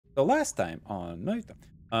So last time on Noita,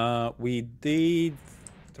 we did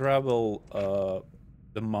travel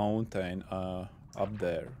the mountain up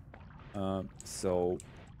there. So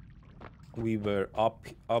we were up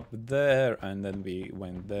there, and then we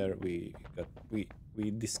went there. We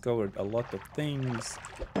discovered a lot of things,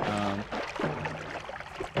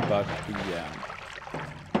 but yeah,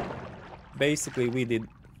 basically we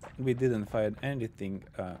didn't find anything,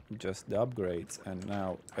 just the upgrades. And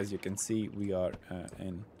now, as you can see, we are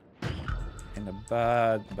in a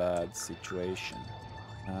bad situation.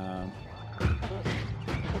 Um,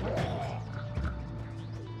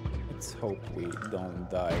 let's hope we don't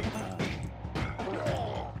die.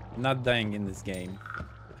 Not dying in this game,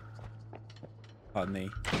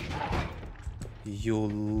 honey.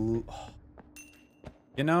 You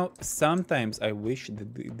know, sometimes I wish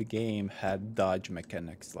the game had dodge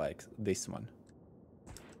mechanics like this one.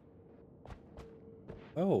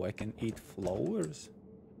 Oh, I can eat flowers.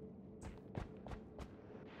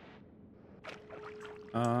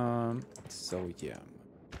 So yeah,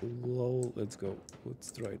 let's go.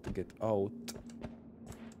 Let's try to get out,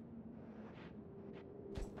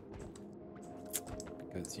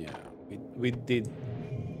 because yeah, we did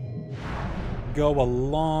go a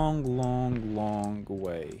long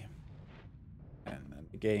way, and then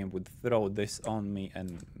the game would throw this on me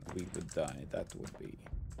and we would die. That would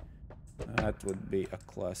be a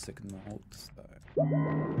classic note style.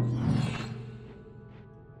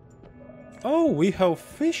 Oh, we have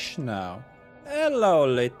fish now. Hello,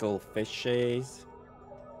 little fishies.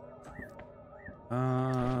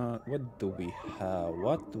 What do we have?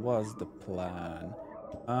 What was the plan?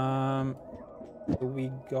 So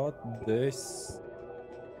we got this.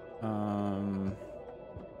 I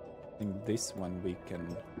think this one we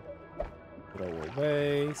can throw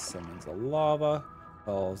away. Summons a lava.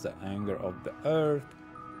 Calls the anger of the earth.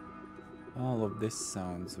 All of this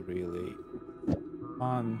sounds really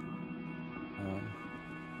fun.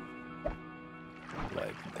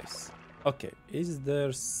 Like this. Okay, is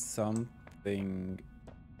there something?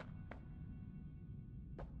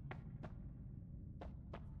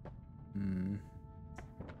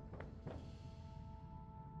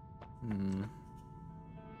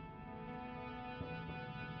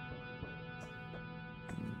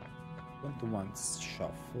 Once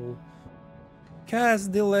shuffle.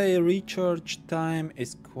 Cast delay recharge time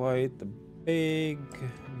is quite big,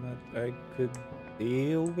 but I could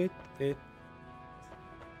deal with it.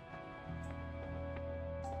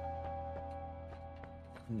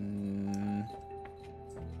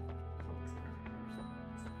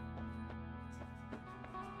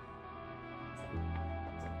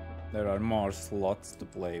 There are more slots to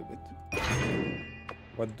play with.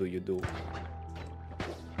 What do you do?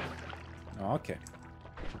 Okay.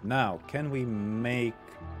 Now, can we make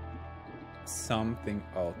something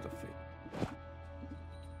out of it?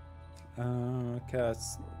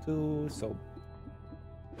 Cast 2, so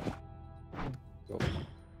go.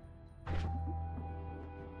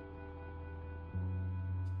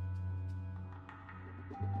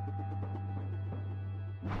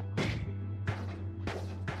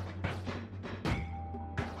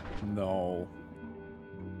 No.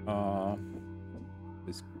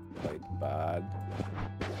 This is quite bad.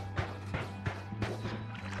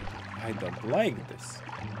 I don't like this.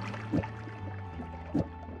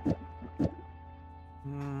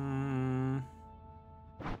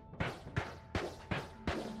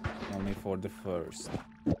 Only for the first.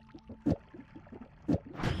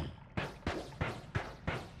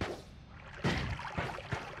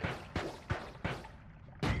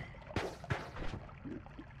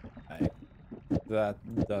 That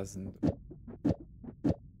doesn't,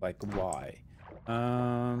 like, why?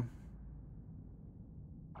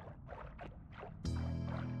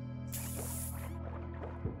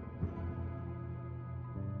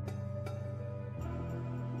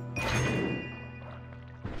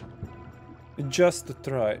 Just to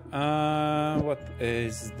try. What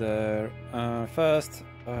is there? First,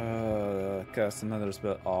 cast another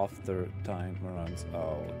spell after time runs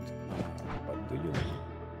out. What do you mean?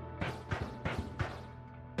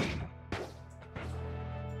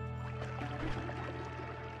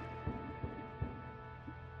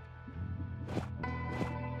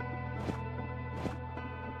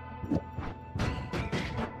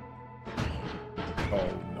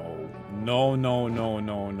 No, no, no,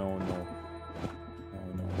 no, no, no.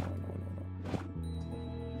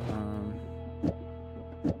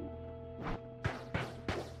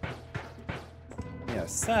 Yeah,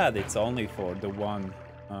 sad it's only for the one.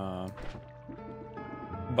 But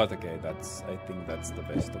okay, I think that's the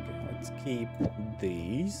best. Okay, let's keep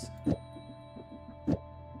these.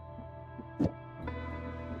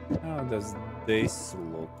 How does this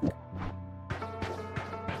look?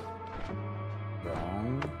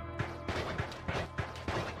 Wrong.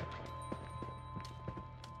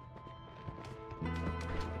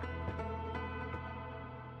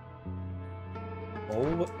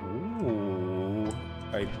 Oh, ooh,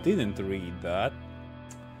 I didn't read that.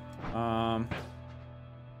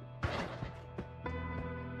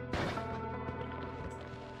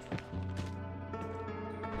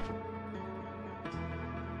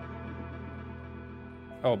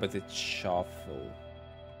 Oh, but it's shuffle.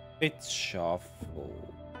 It's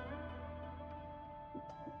shuffle.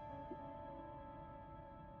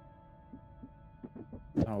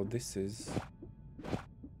 Oh, this is...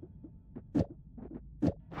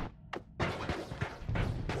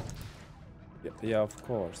 Yeah, of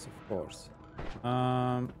course, of course.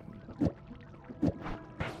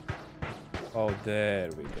 Oh, there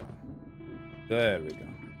we go. There we go.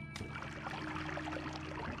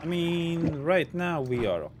 I mean, right now we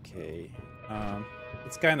are okay.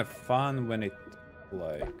 It's kind of fun when it,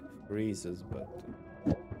 like, freezes, but...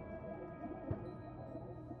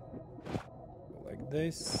 like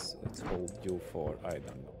this. Let's hold you for I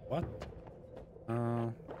don't know what.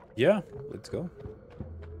 Yeah, let's go.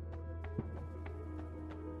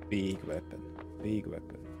 Big weapon. Big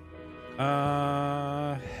weapon.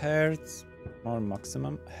 Hertz. More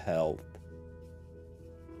maximum health.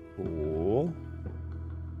 Cool.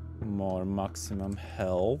 More maximum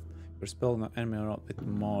health. Your spell on enemy around with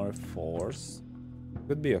more force.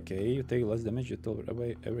 Could be okay. You take less damage you tolerate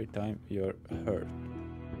away every time you're hurt.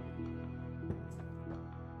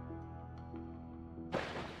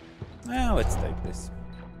 Well, let's take this.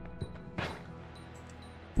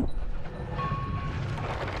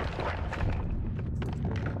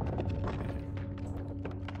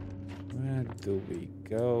 Where do we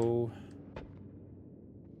go?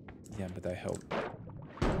 Yeah, but I hope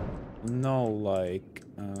no, like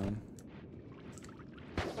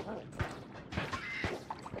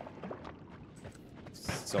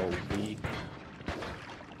so weak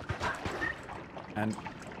and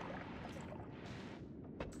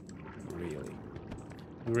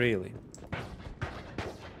really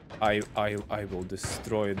I will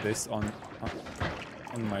destroy this on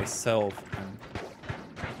myself. And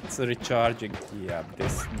it's recharging. Yeah,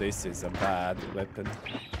 this is a bad weapon.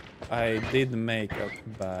 I did make a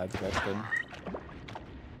bad weapon.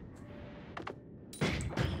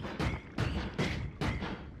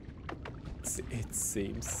 It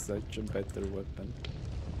seems such a better weapon.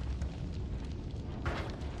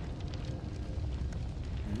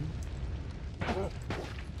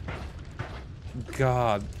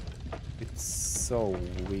 God, it's so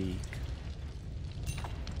weak.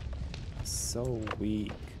 So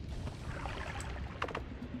weak.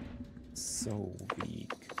 So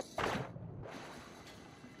weak.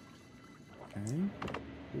 Okay.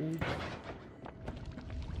 Ooh.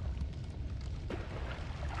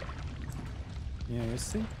 Yeah, you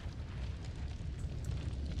see?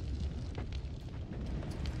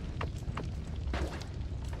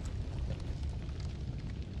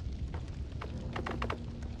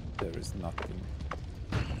 There is nothing.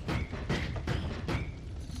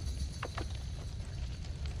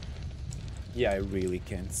 Yeah, I really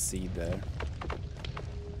can't see there.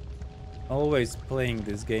 Always playing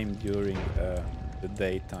this game during the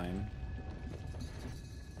daytime.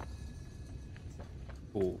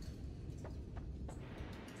 Cool.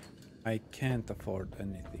 I can't afford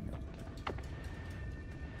anything.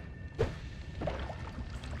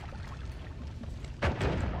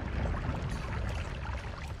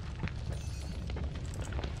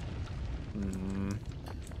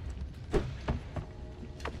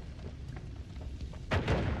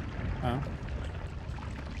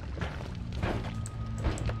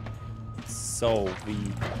 So weak.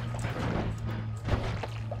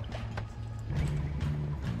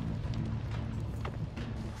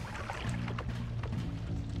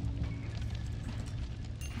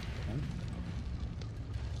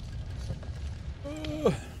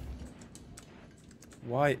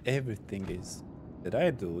 Why everything is... Did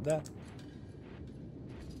I do that?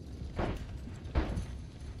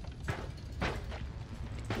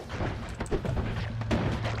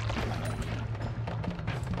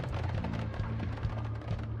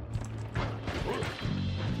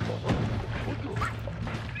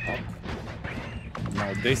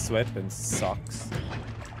 No, this weapon sucks.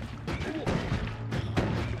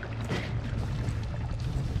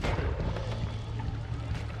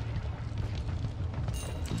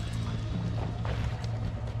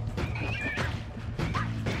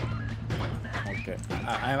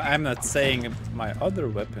 I'm not saying my other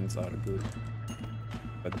weapons are good,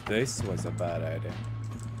 but this was a bad idea.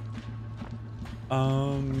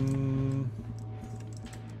 Um.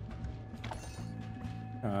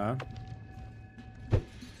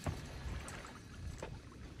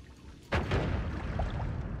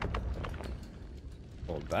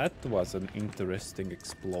 Well, that was an interesting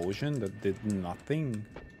explosion that did nothing.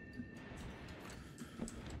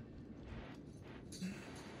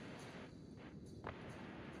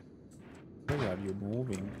 Why are you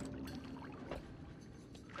moving?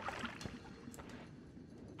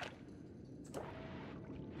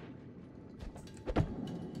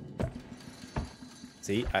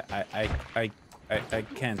 See, I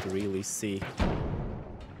can't really see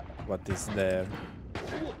what is there.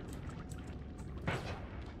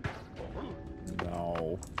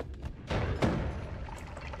 No.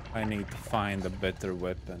 I need to find a better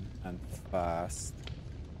weapon and fast.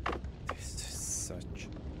 This is such...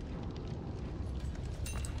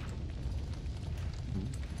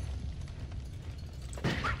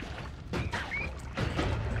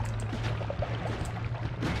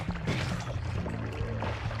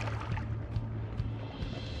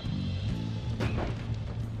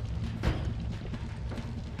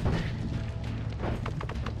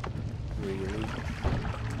 Really?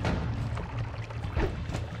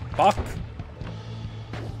 Fuck!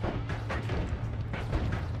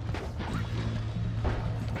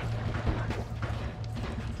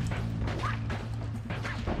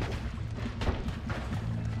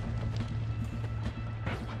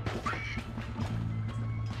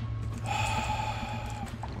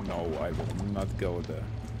 No, I will not go there.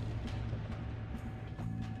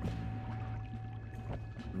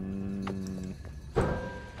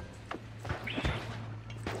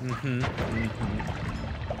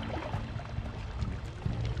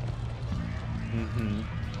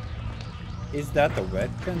 Is that a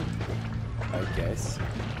weapon? I guess.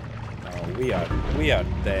 No, we are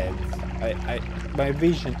dead. My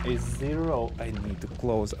vision is 0. I need to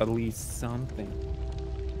close at least something.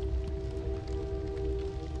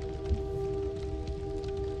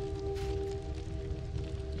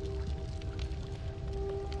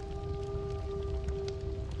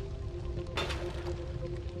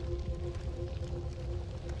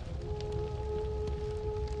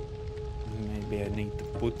 Maybe I need to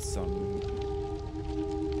put some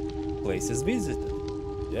places visited.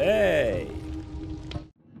 Yay!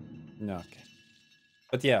 Okay.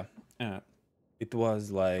 But yeah, it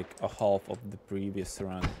was like a half of the previous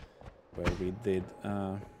run where we did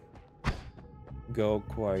go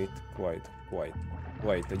quite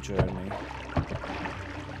a journey.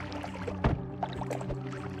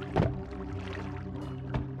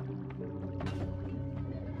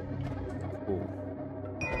 Cool.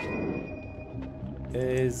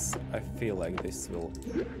 I feel like this will...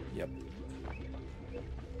 Yep.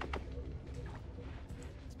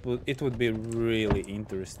 But it would be really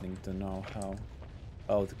interesting to know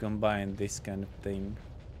how to combine this kind of thing.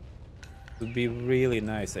 It would be really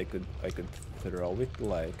nice. I could throw it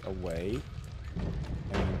like away.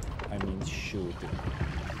 I mean shoot it.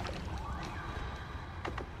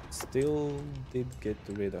 Still did get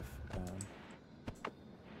rid of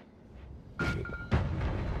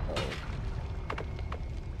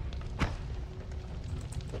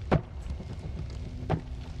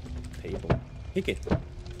table. Pick it.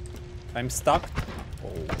 I'm stuck.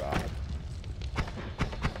 Oh god.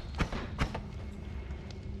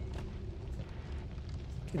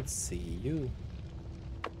 I can see you.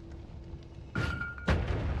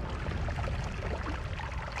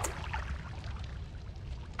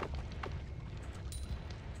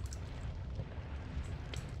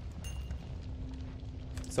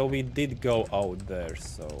 So we did go out there,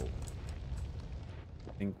 so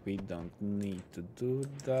I think we don't need to do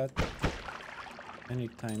that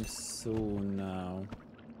anytime soon now.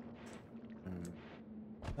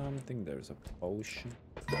 Something, there's a potion.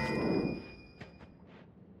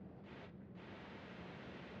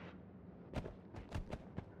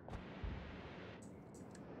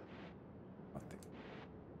 Nothing.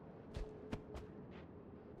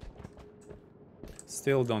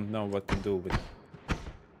 Still don't know what to do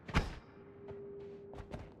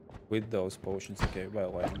with those potions. Okay,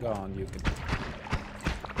 well, I'm gone. You can...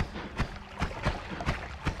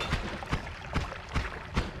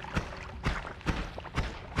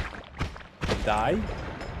 Die?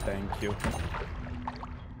 Thank you.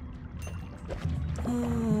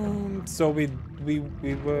 So we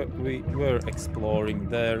were exploring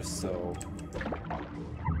there, so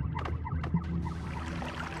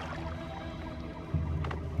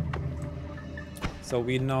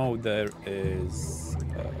we know there is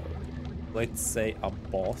let's say a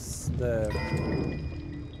boss there.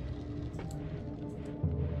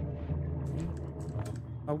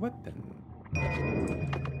 A weapon.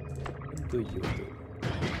 What do you do?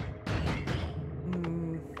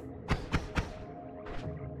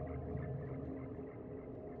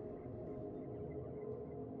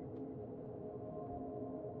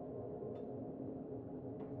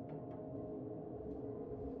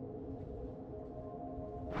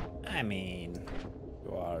 I mean,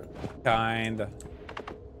 you are kinda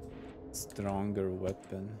stronger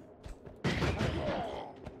weapon.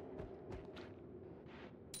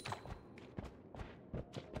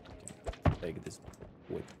 Okay, take this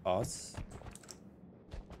with us.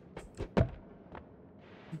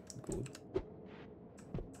 Good.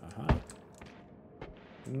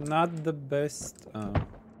 Not the best.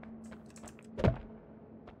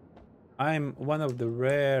 I'm one of the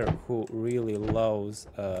rare who really loves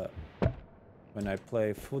when I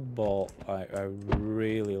play football. I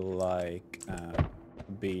really like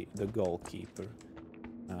be the goalkeeper.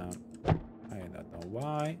 I don't know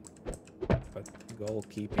why, but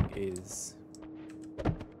goalkeeping is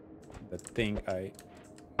the thing I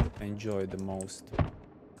enjoy the most.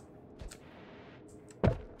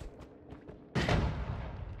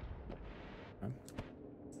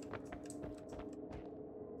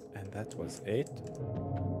 And that was it.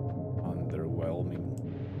 Underwhelming.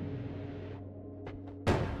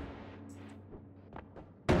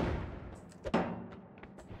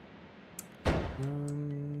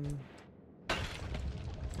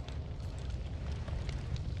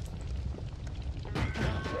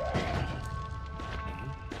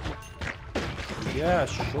 Yeah,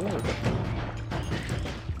 sure.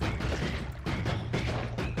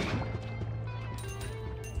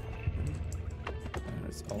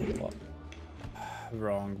 There's a lot.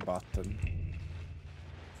 Wrong button.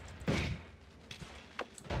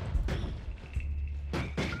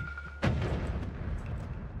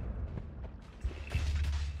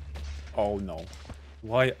 Oh no.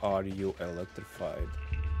 Why are you electrified?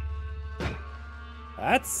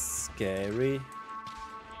 That's scary.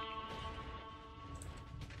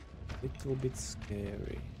 Little bit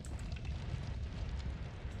scary.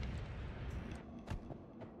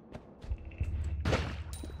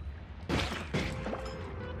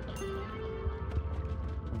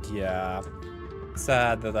 Yeah,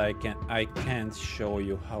 sad that I can't show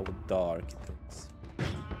you how dark it is.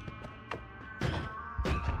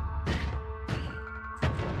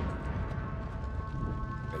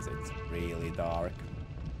 Because it's really dark.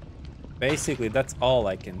 Basically, that's all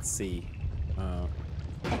I can see.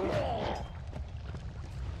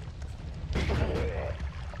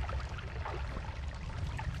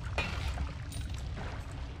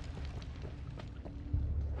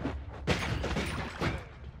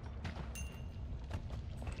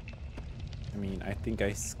 I think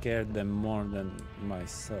I scared them more than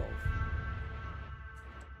myself.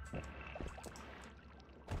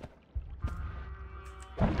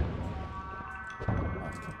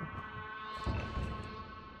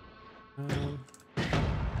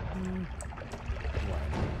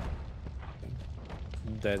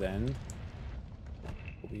 Dead end.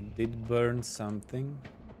 We did burn something.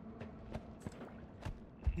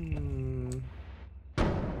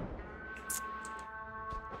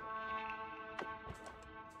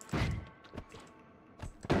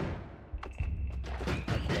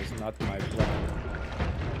 Not my plan.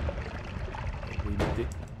 We did.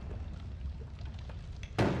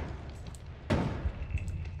 I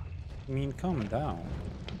mean, calm down.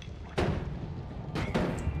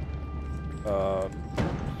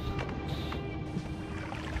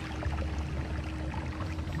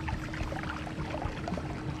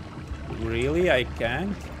 Really? I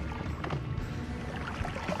can't?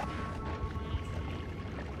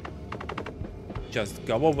 Just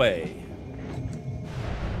go away.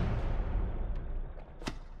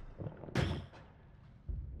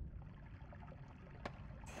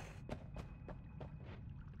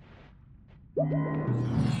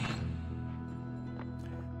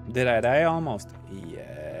 Did I die almost?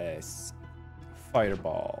 Yes.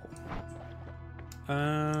 Fireball. We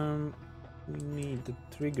need the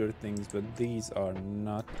trigger things, but these are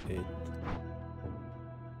not it.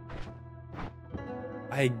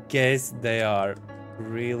 I guess they are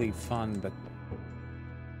really fun, but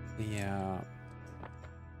yeah,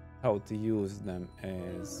 how to use them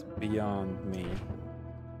is beyond me.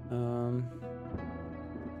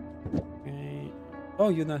 Okay. Oh,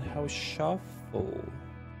 you don't have shuffle.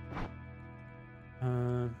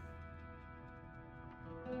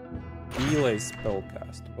 Delay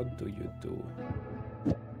spellcast. What do you do?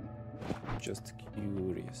 Just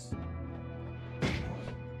curious.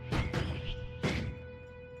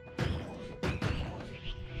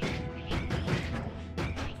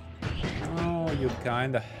 Oh, you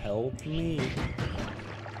kinda help me.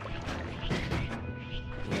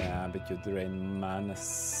 Yeah, but you drain mana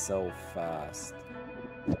so fast.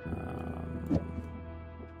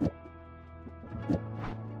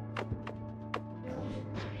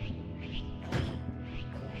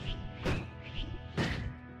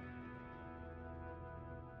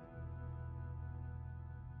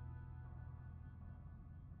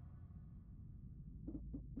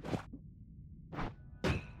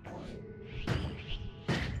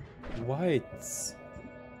 Whites.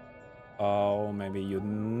 Oh, maybe you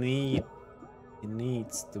need. It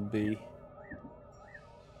needs to be.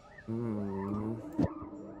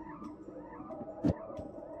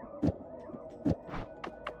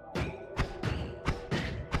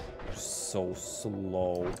 So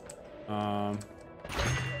slow.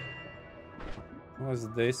 Was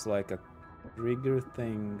this like a trigger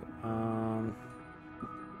thing?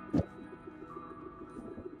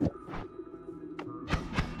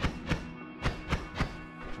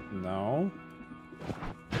 No.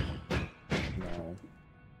 No.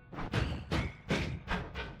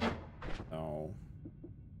 No.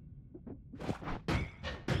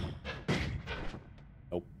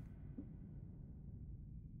 Nope.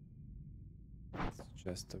 It's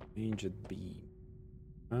just a ranged beam.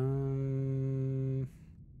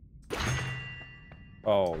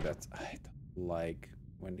 Oh, that's I don't like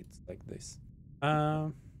when it's like this.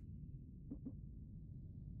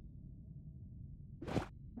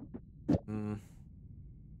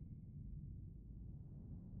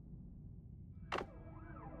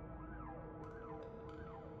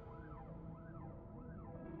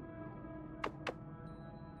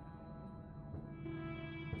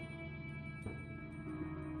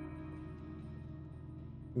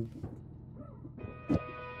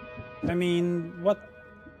 I mean, what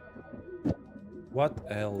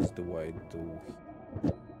else do I do?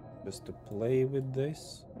 Just to play with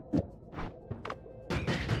this?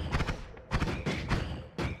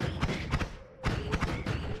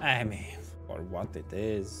 I mean, for what it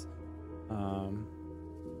is.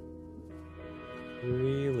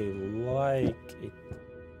 Really like it.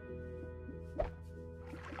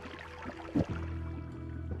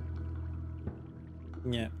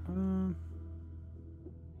 Yeah.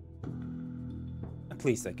 At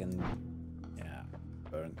least I can, yeah,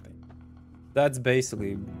 burn things. That's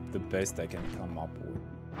basically the best I can come up with.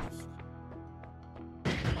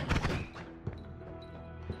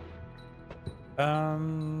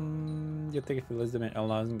 You take a few less damage as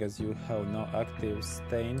long as you have no active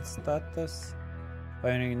stain status.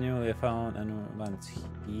 Finding newly found events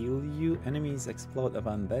heal you. Enemies explode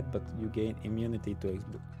upon death, but you gain immunity to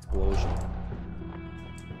explosion.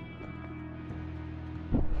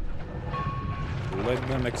 Let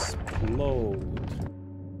them explode.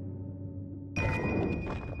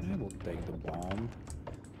 I will take the bomb.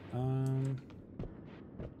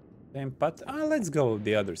 Same path. Let's go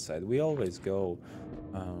the other side. We always go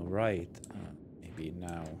right. Maybe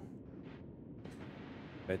now.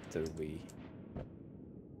 Better we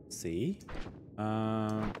see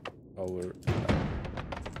our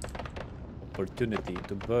opportunity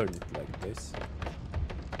to burn it like this.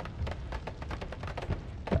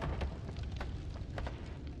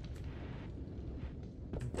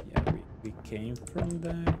 Yeah, we came from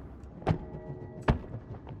there.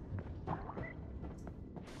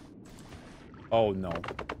 Oh no.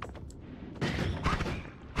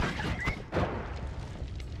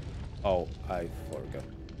 Oh, I forgot.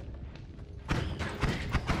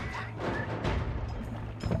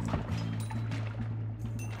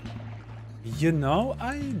 You know,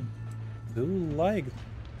 I do like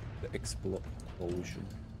the explosion.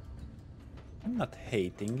 I'm not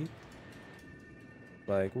hating it.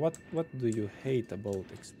 Like, what do you hate about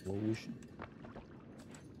explosion?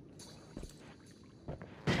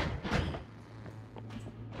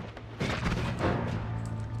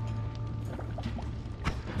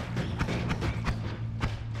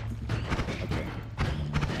 Okay.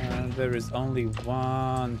 And there is only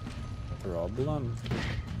one problem.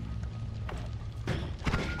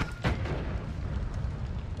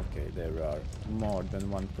 There are more than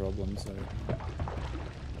one problem, so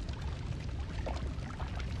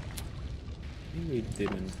we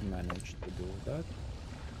didn't manage to do that.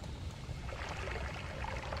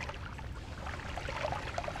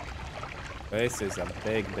 This is a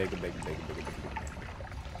big mistake.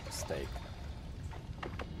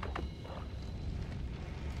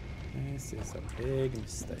 This is a big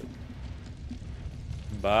mistake.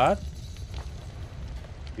 But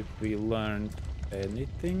if we learned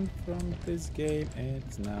anything from this game,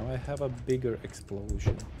 it's now I have a bigger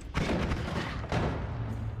explosion.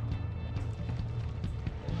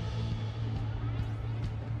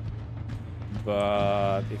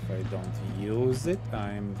 But if I don't use it,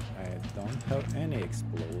 I don't have any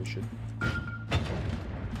explosion.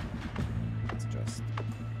 It's just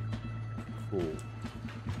cool.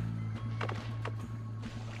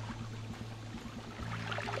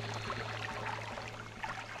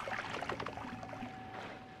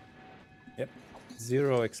 Yep,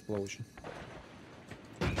 0 explosion.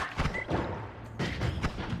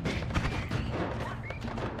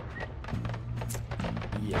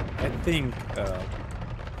 Yeah, I think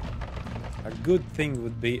a good thing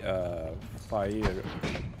would be a fire.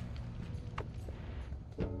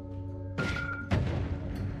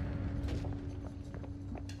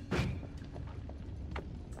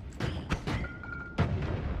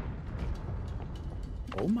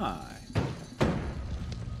 Oh my.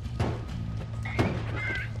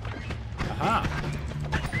 Aha.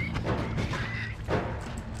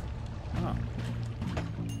 Huh.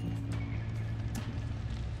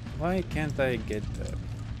 Why can't I get there?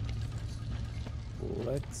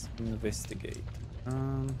 Let's investigate.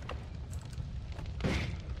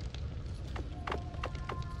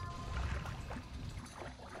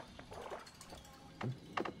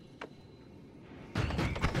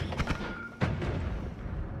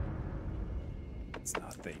 It's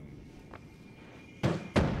nothing.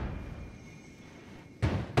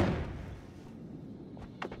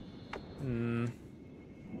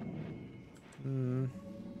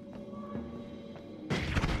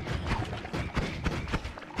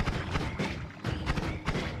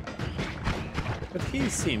 But he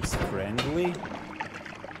seems friendly.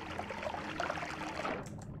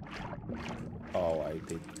 Oh, I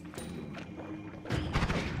did.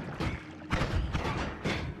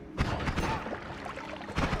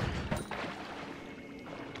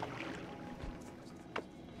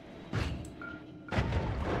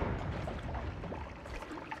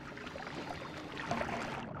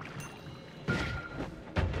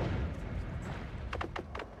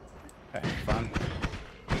 Okay, fun.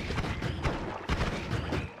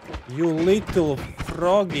 You little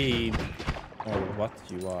froggy, or what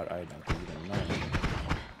you are, I don't even know.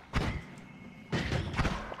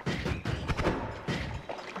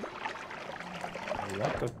 A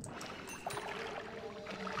lot of...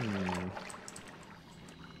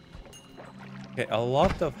 Okay, a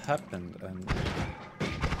lot of happened and...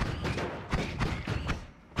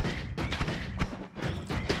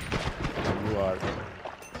 You are...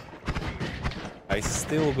 I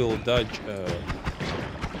still will dodge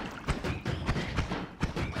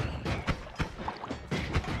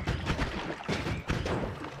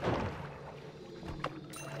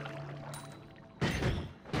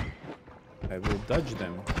I will dodge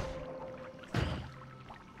them.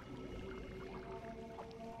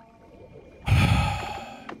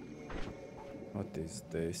 What is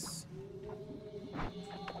this?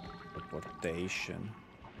 Teleportation.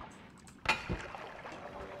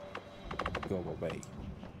 Go away.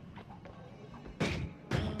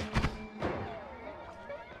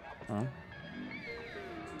 Huh?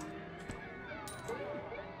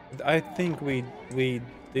 I think we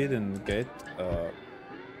didn't get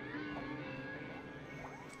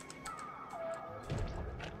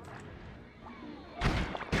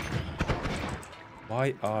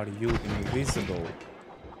Why are you invisible?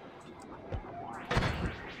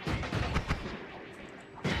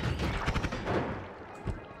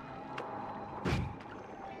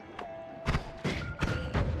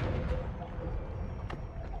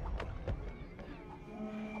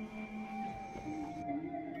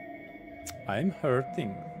 I'm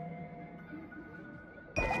hurting.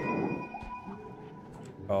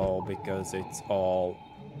 Oh, because it's all...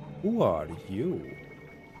 Who are you?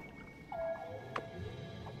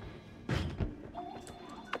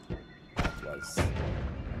 That was...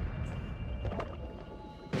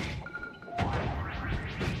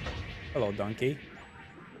 Hello, donkey.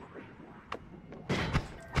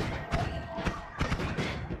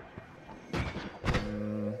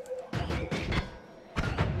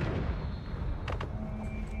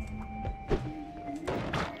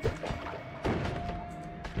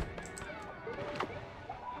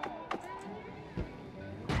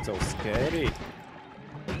 So scary.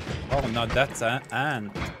 Oh no, that's an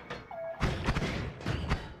ant.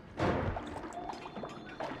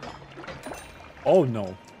 Oh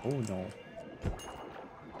no. Oh no.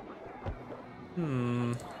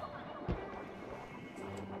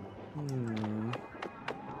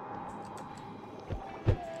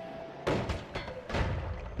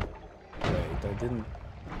 Wait, I didn't...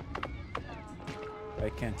 I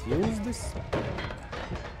can't use this?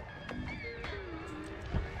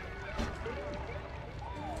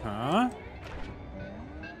 Huh?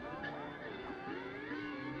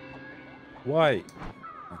 Why?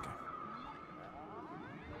 Okay.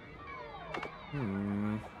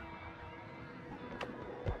 Hmm.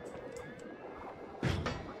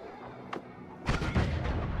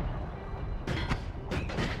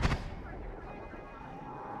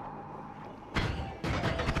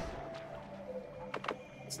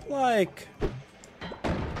 It's like...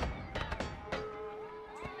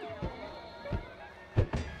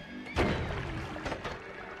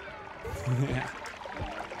 Yeah.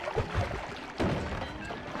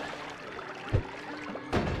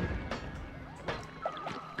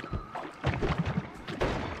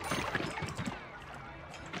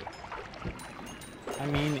 I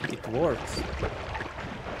mean, it works.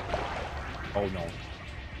 Oh no.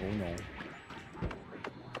 Oh no.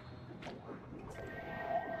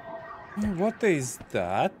 What is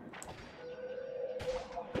that?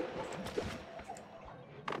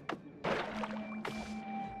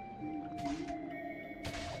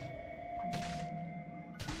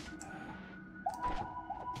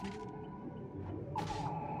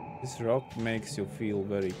 This rock makes you feel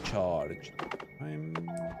very charged.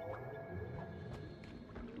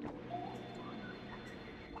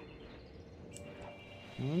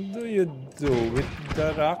 What do you do with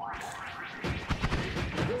the rock?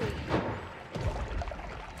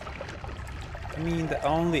 I mean, the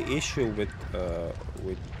only issue with the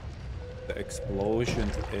explosion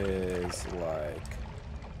is like...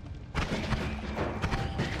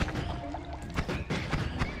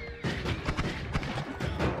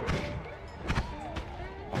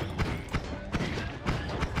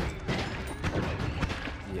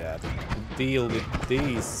 Yeah, to deal with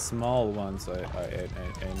these small ones, I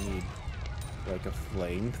need like a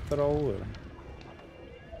flamethrower.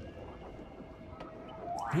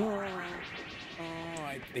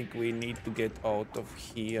 I think we need to get out of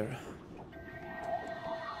here.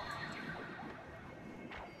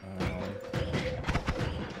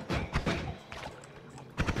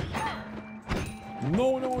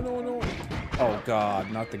 No, no, no, no. Oh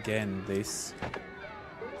god, not again, this.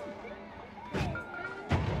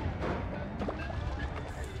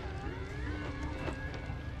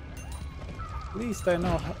 At least I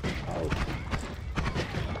know how.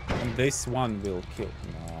 And this one will kill.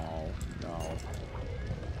 No, no.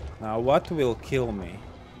 Now what will kill me?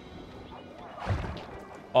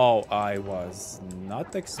 Oh, I was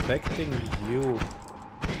not expecting you.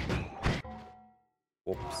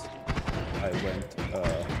 Oops. I went,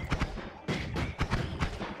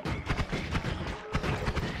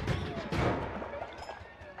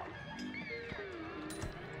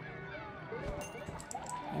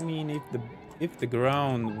 I mean, if the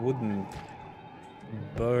ground wouldn't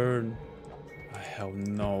burn, I have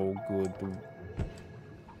no good.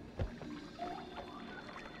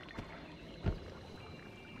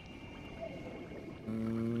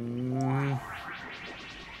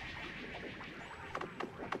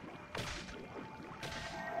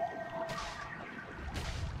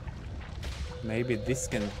 Maybe this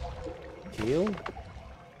can kill?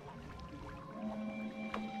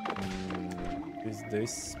 Is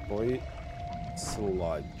this boy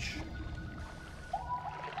sludge?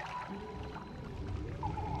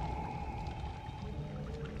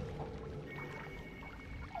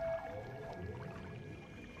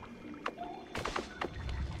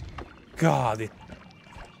 God, it.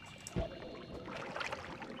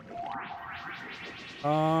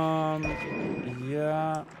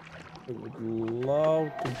 Yeah, I would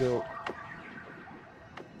love to go.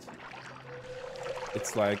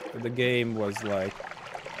 It's like the game was like,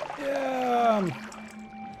 yeah,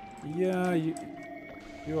 yeah,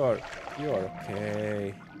 you are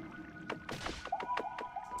okay.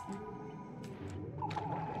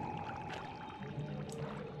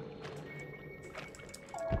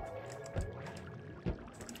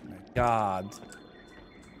 My God.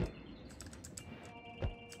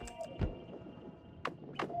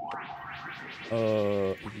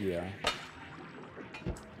 Yeah.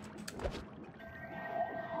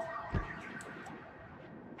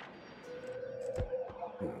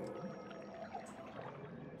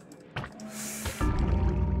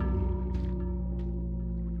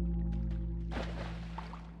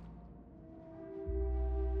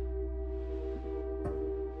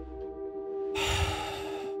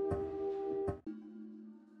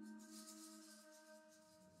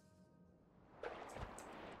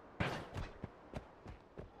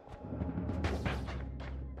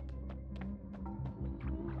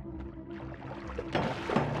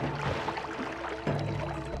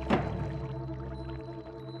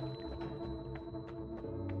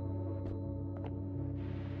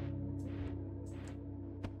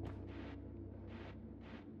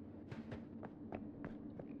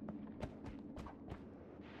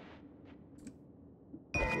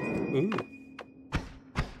 Ooh.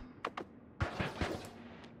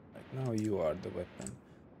 Right now you are the weapon.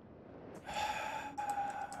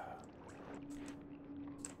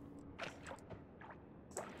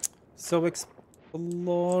 So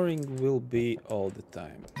exploring will be all the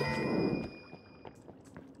time.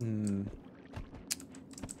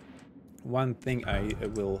 One thing I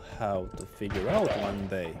will have to figure out one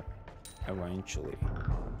day, eventually.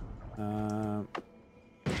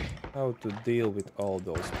 How to deal with all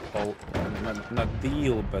those, not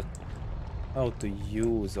deal, but how to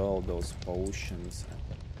use all those potions.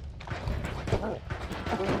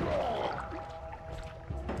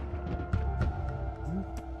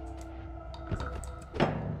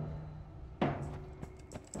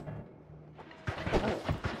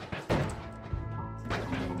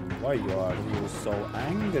 Why are you so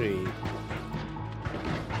angry?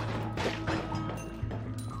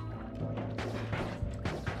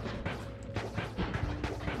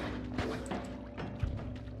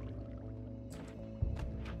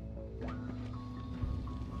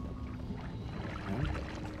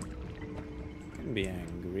 Can be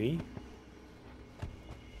angry.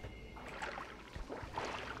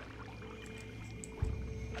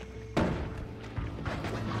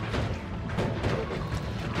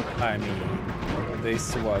 I mean,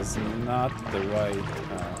 this was not the right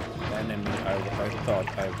enemy I thought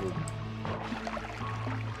I would.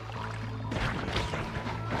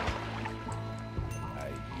 I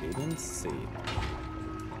didn't see it.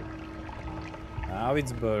 Now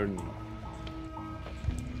it's burning.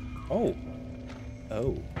 Oh.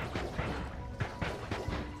 Oh.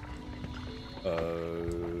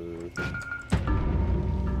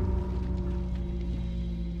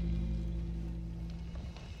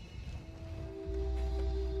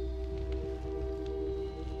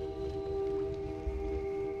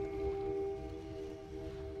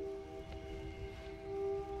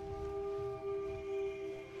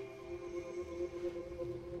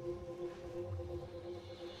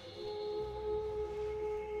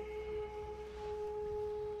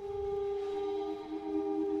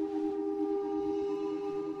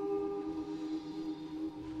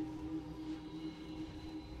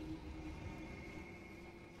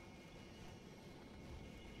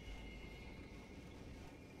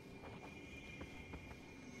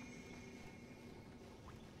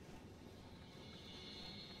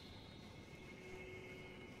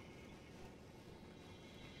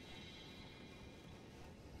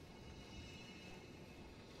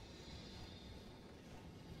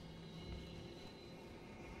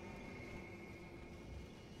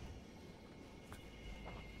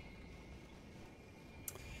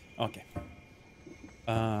 Okay.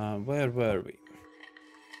 Where were we?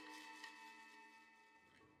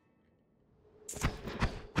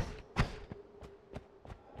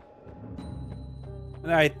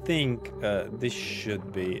 I think this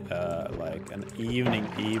should be like an evening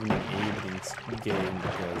game,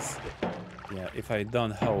 because yeah, if I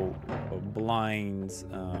don't have blinds,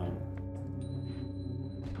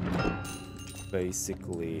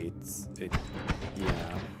 basically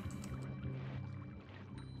yeah.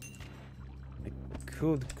 I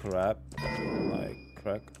could crack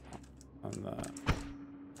on that.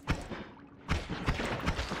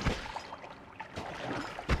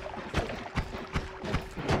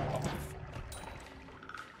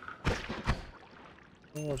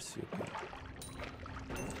 Of course you can.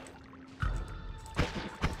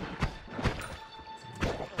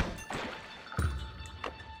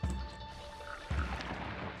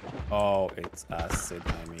 Oh, it's acid, I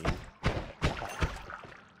mean.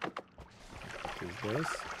 What is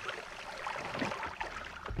this?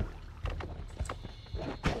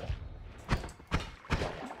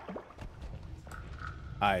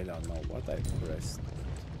 I don't know what I pressed.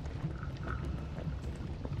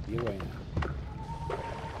 Here I am.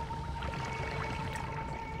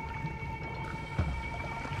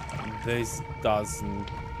 This doesn't.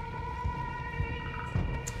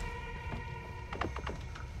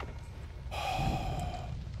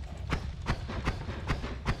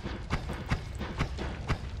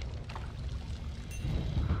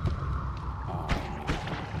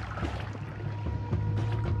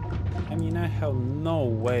 I mean, I have no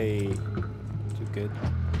way to get.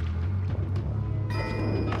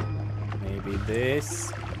 Maybe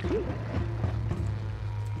this.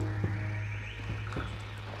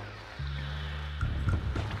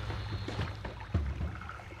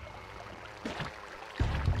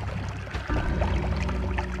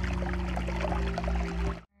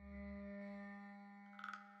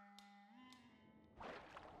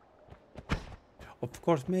 Of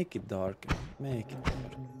course, make it darker. Make it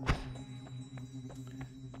darker.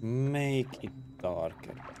 Make it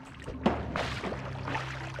darker.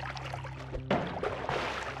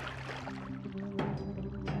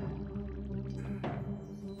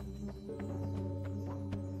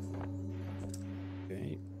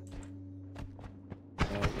 Okay.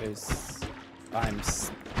 I'm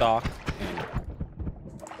stuck in.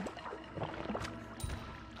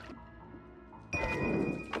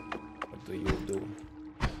 What do you do?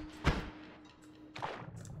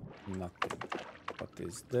 Nothing. What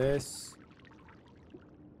is this?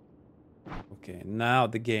 Okay, now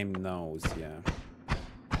the game knows, yeah.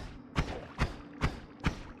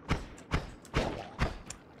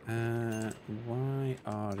 Why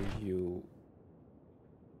are you...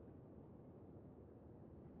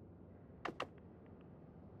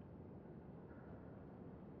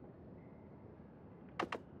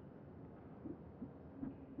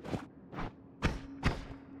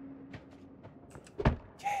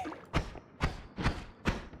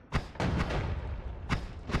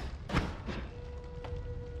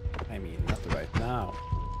 I mean, not right now.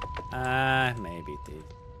 Maybe it is.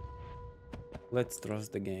 Let's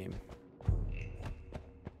trust the game.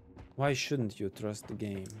 Why shouldn't you trust the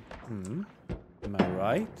game? Hmm? Am I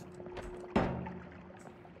right?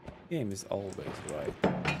 Game is always right.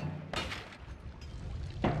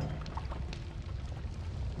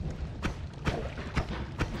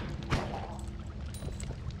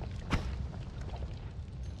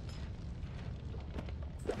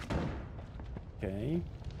 Okay.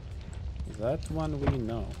 That one we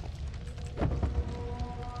know.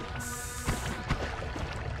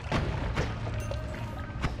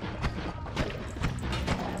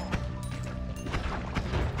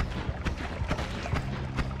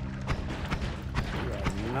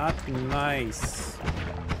 Not nice.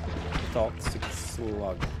 Toxic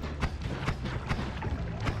slug.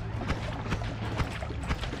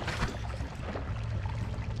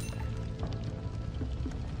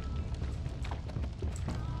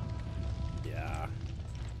 Yeah.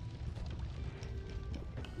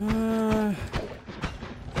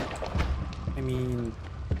 I mean,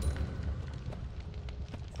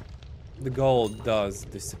 the gold does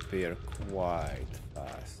disappear quite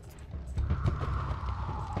fast.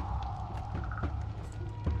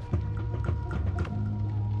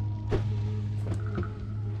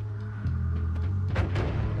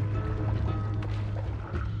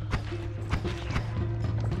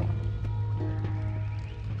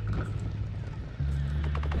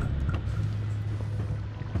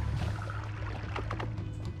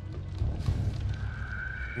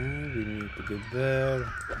 We need to get there.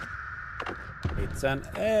 It's an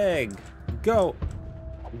egg. Go.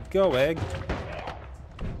 Go, egg.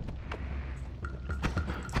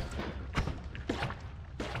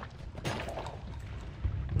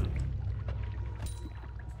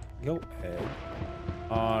 Go, egg.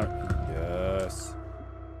 Yes.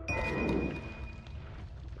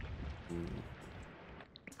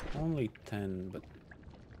 Only 10, but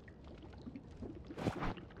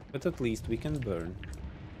at least we can burn.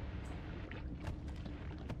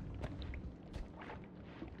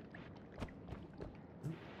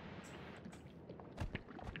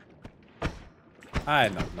 I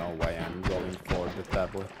don't know why I'm going for the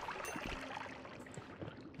tablet.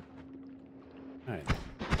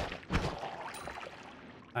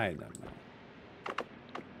 I don't know.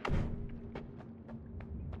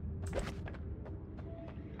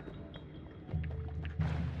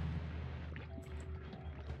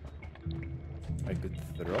 I could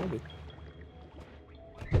throw it.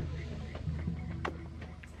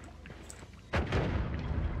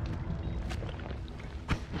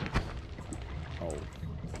 Oh.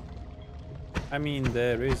 I mean,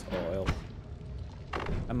 there is oil.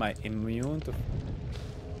 Am I immune to...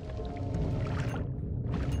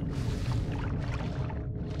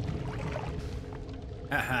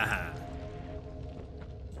 Hahaha.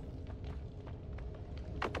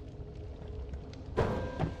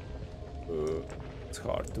 It's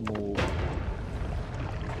hard to move.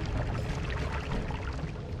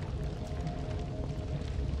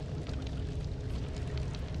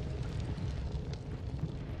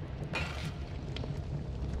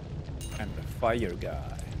 And the fire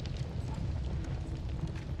guy.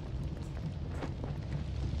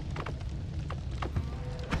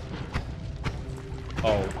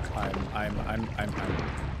 Oh, I'm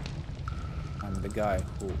the guy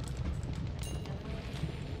who...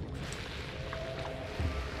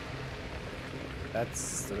 That's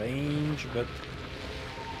strange, but...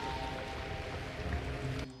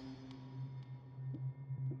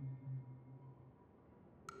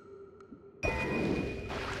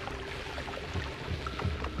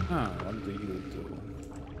 What do?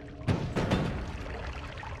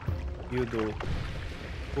 You do...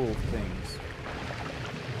 cool things.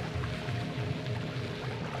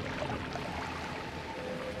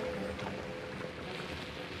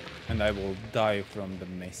 And I will die from the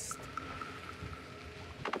mist.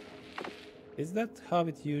 Is that how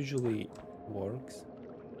it usually works?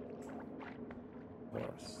 Of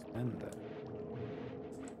course, and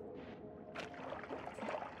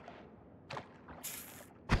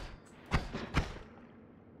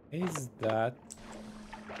is that...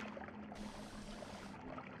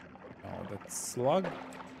 Oh, that slug?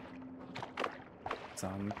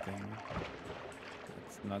 Something.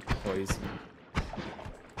 It's not poison.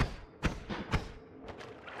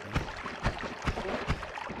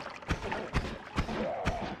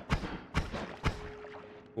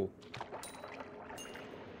 Cool.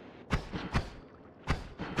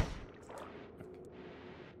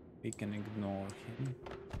 We can ignore him.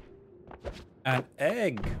 An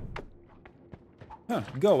egg! Huh,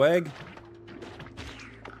 go egg!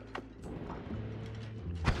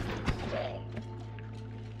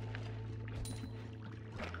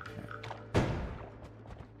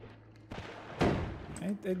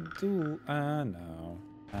 I do, no.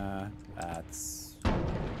 That's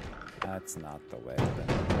not the weapon.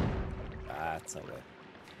 That's a weapon.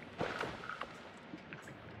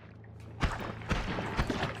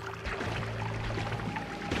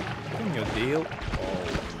 Can you deal? Oh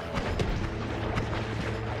no.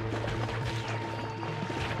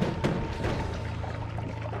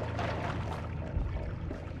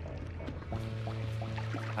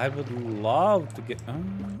 I would love to get... No.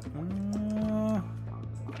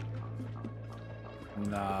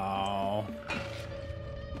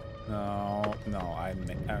 No,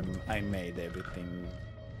 I made everything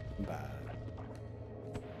bad.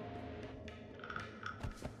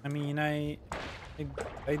 I mean, I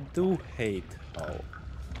do hate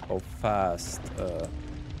how fast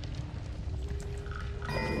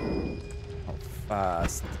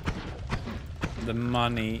the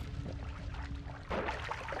money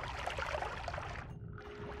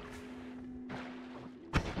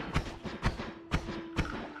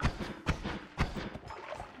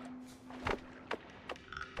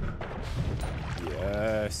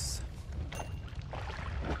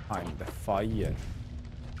I'm the fire.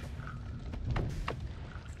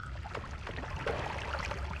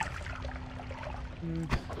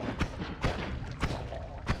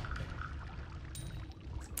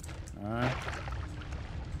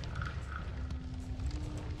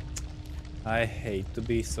 I hate to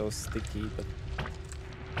be so sticky, but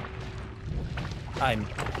I'm... Oh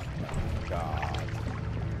God.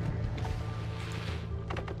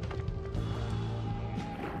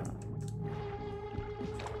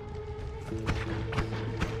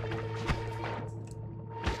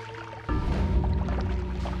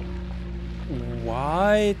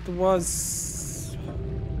 Why it was...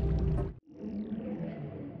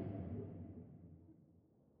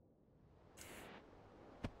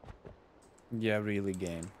 Yeah, really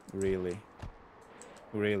game. Really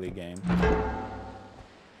game.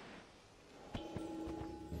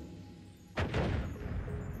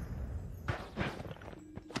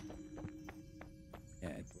 Yeah,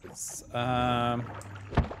 it was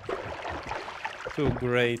too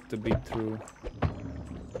great to be true.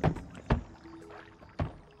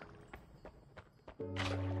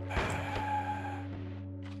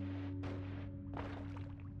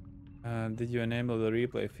 Did you enable the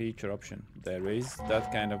replay feature option? There is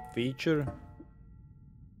that kind of feature.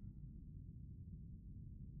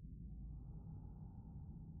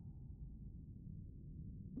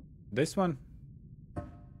 This one?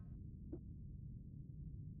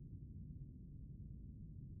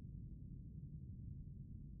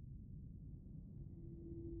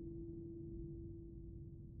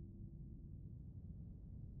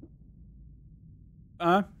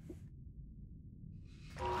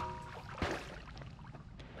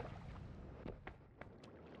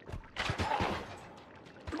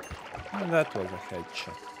 That was a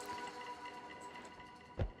headshot.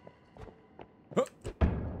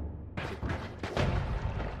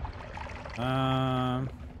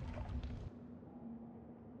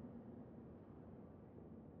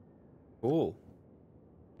 Cool.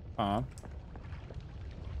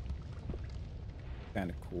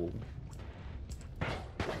 Kinda cool.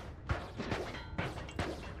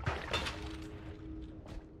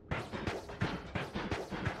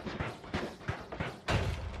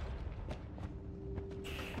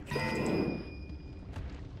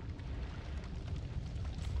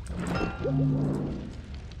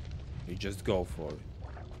 You just go for it.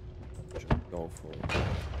 Just go for it.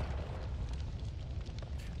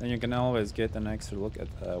 Then you can always get an extra look at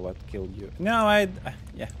what killed you. No,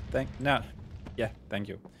 yeah, no. Yeah, thank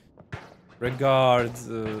you. Regards.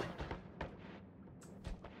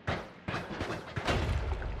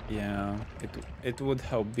 Yeah, it would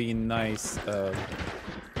have been nice. The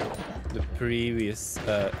previous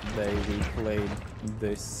day we played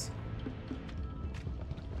this.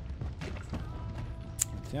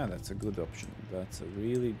 But yeah, that's a good option. That's a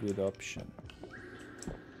really good option.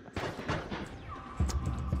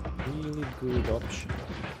 Really good option.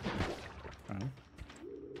 Huh?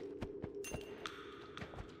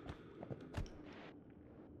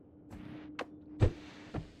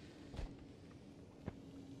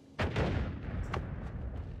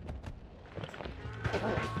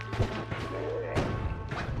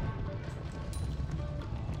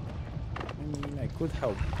 I mean, I could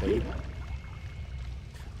have played.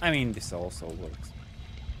 I mean, this also works.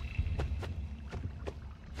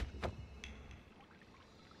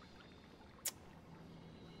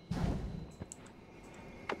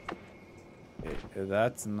 Okay,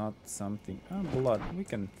 that's not something. Oh, blood. We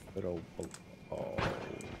can throw blood. Oh.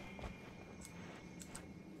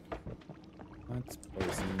 Let's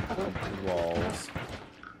poison the walls.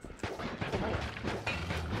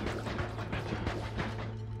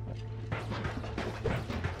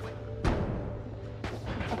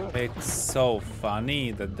 It's so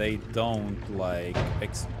funny that they don't like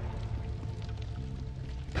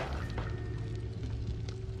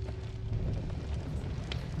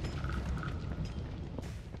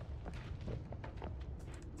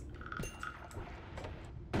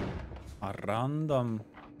a random.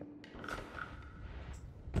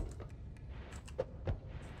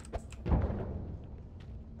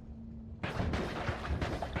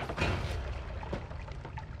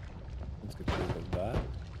 Let's get rid of that.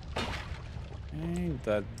 And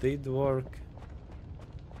that did work.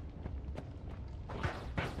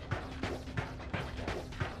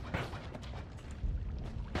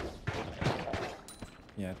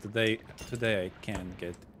 Yeah, today I can't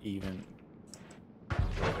get even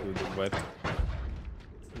to the web.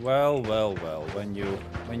 Well, when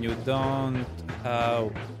you don't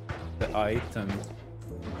have the item,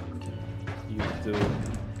 you do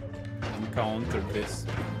encounter this.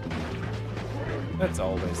 That's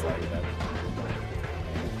always like that.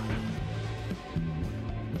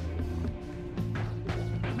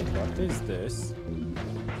 What is this?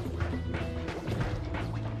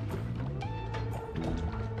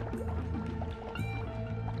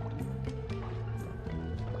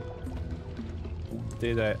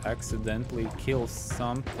 Did I accidentally kill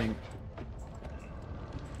something?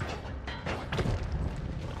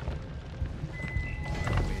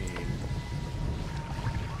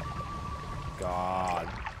 God.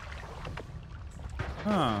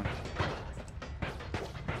 Huh.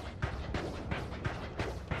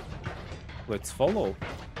 Let's follow.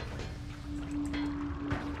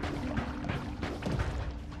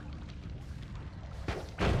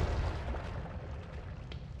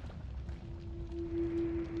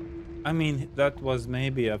 I mean, that was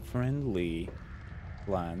maybe a friendly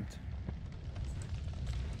plant.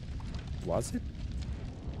 Was it?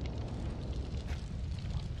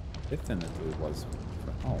 Definitely was.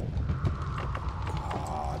 Oh.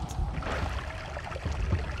 God.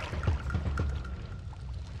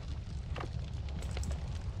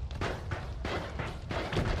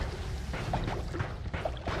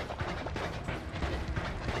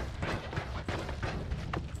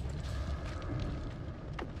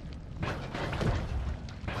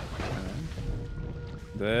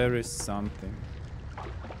 There is something.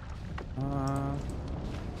 Aw.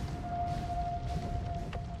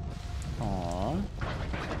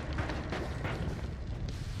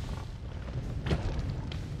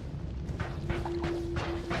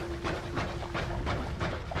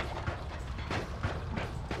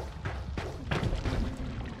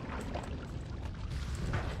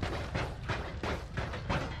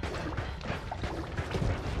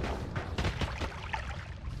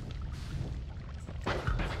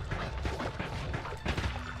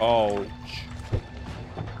 Ouch.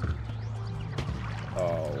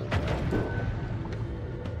 Oh.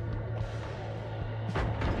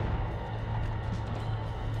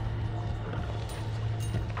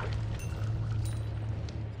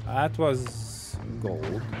 That was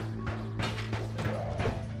gold.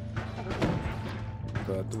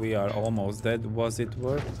 But we are almost dead. Was it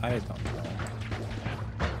worth? I don't know.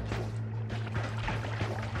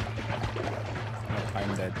 Oh,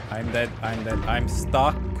 I'm dead. I'm dead. I'm dead. I'm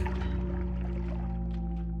stuck.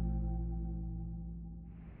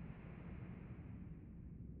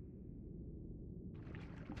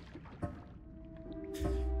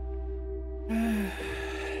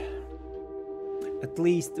 At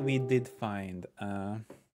least we did find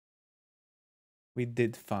we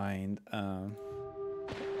did find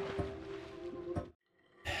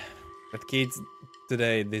but kids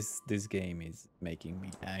today this game is making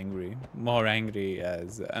me angry, more angry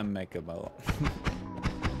as unmakeable.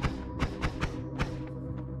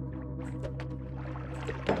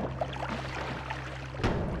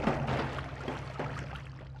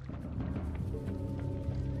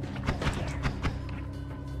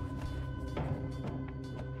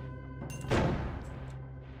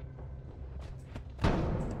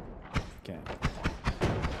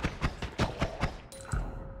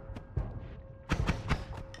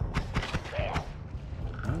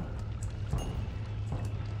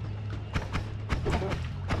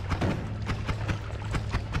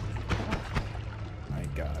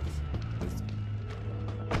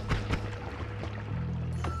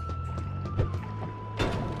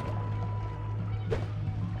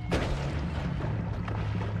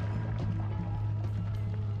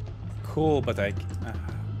 Cool, but how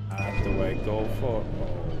do I go for?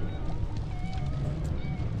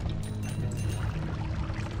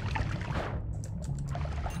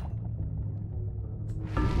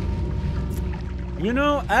 Oh. You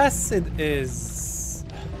know, acid is.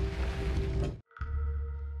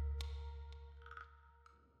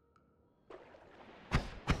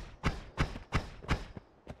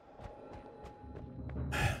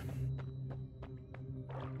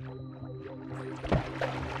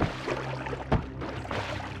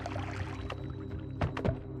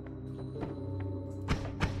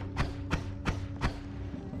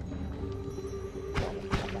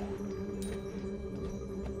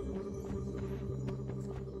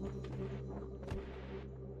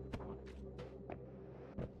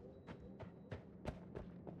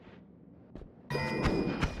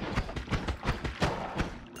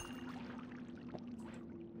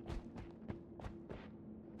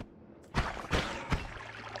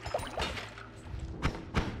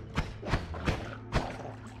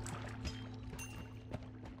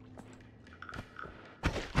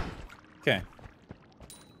 Okay.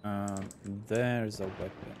 There's a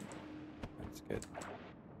weapon. That's good.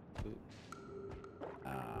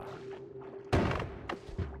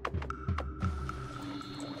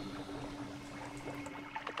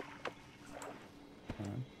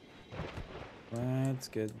 Let's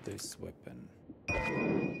get this weapon. I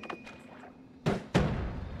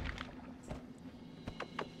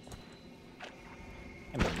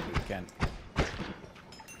mean, we can.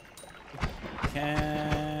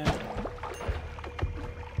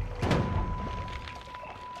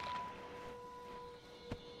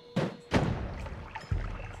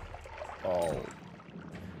 Oh,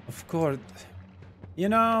 of course. You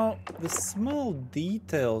know, the small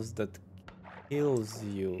details that kills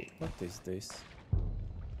you. What is this?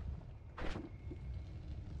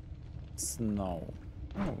 Snow.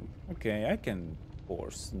 Oh, okay, I can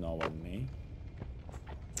pour snow on me.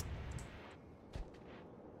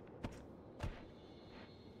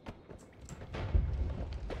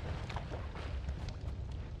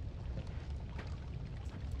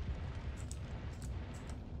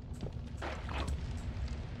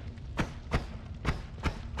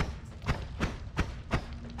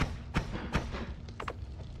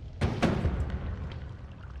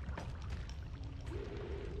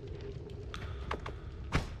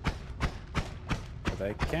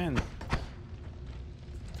 I can't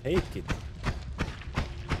take it.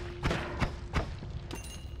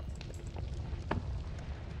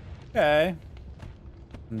 Okay.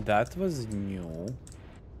 That was new.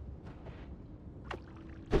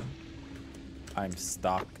 I'm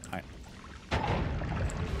stuck.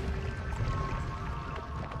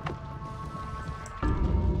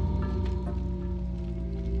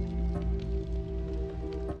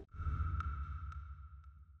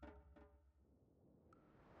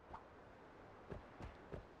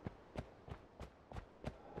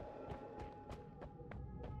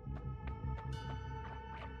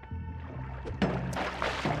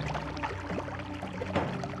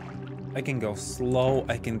 I can go slow,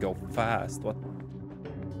 I can go fast. What?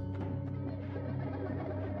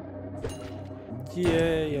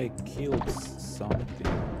 Yay, I killed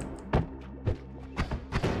something.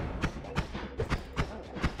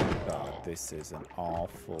 God, this is an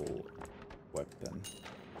awful weapon.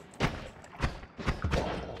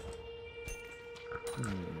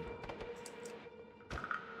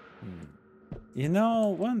 You know,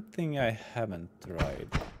 one thing I haven't tried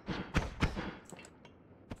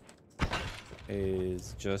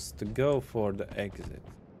is just to go for the exit.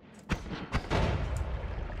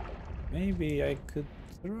 Maybe I could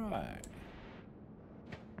try.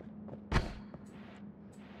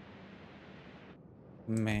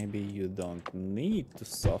 maybe you don't need to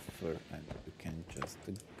suffer and you can just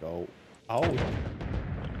go out. I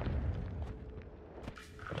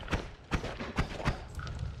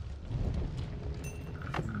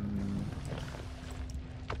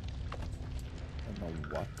don't know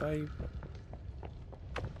what I...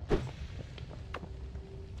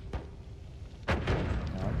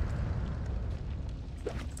 No.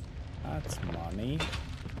 That's money.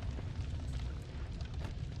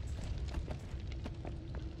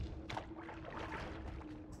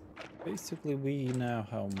 Basically, we now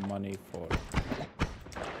have money for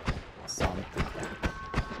something.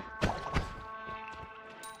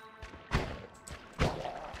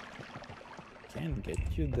 Can't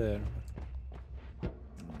get you there.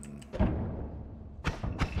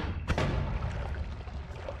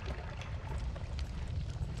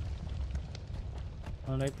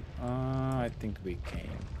 Like, I think we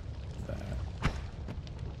came there.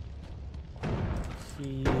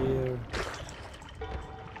 Here.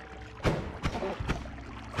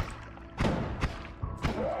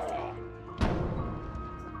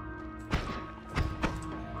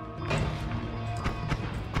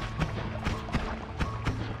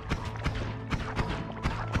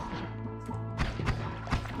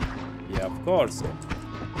 Yeah, of course.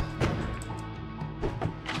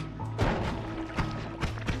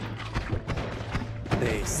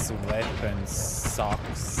 This weapon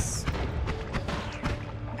sucks.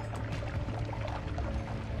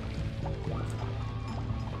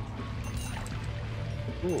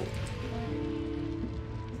 Ooh.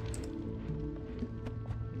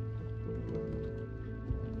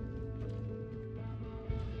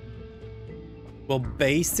 Well,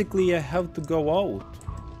 basically I have to go out.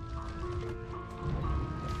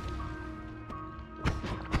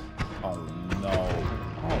 Oh no.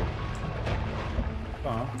 Oh.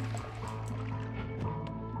 Huh.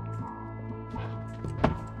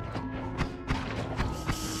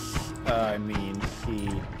 I mean, he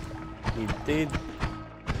did.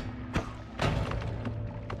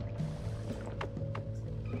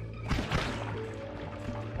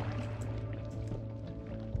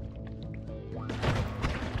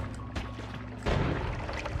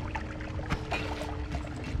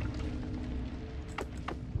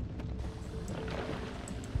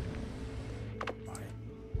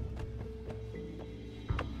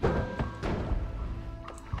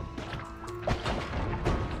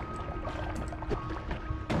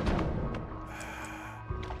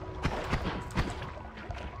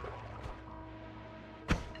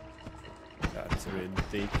 That's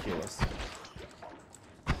ridiculous.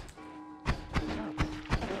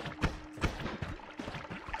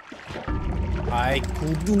 I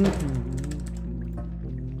couldn't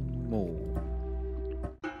move.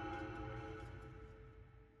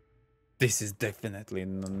 This is definitely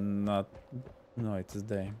not Noita's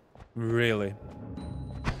day. Really.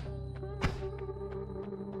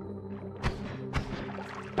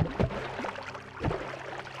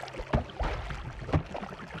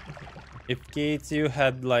 If Gates, you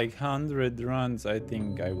had like 100 runs, I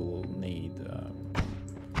think I will need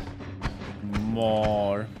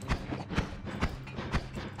more.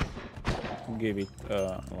 Give it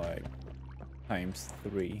like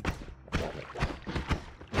 ×3.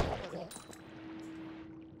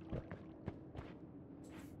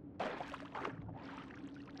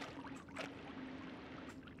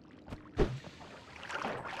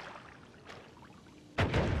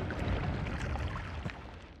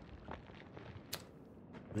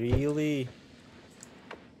 Really?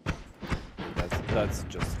 That's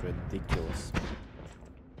just ridiculous.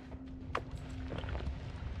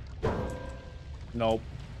 Nope.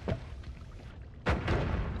 The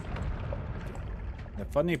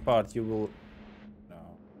funny part, you will...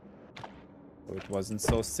 No. So it wasn't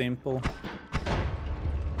so simple.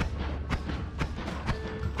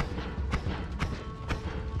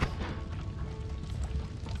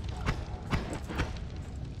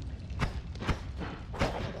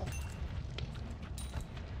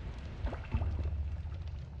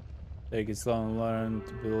 Take it slow and learn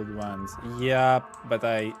to build once. Yeah, but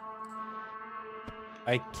I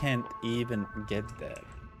can't even get there,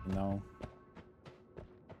 you know?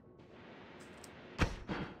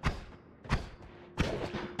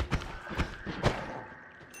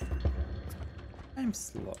 I'm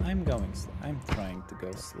slow. I'm going slow. I'm trying to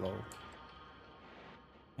go slow.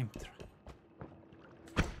 I'm trying.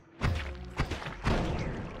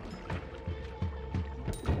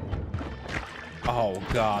 Oh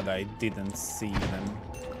god, I didn't see them.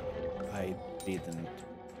 I didn't.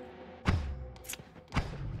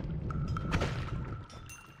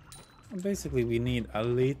 Basically, we need a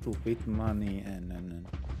little bit money and then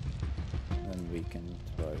we can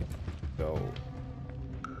try to go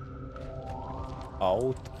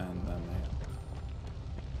out and then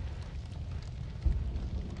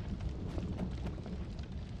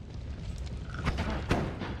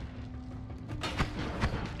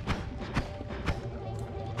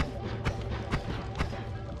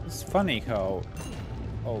it's funny how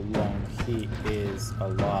long he is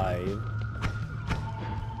alive.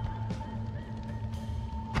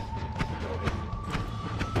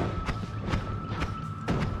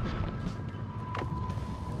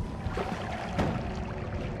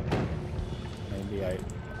 Maybe I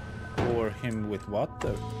pour him with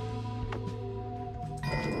water.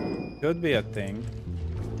 Could be a thing.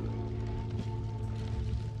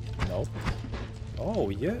 Nope. Oh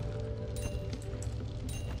yeah.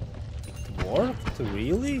 Worked?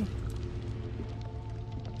 Really?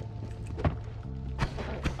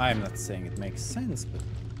 I'm not saying it makes sense, but...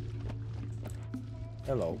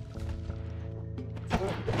 Hello.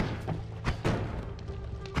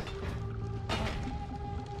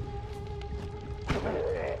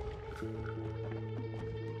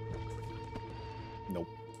 Nope.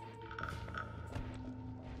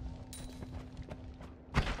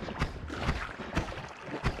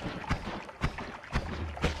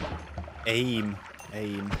 Aim.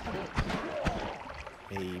 Aim.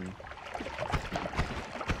 Aim.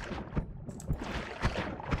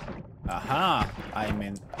 Aha! I'm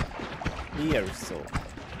in here, so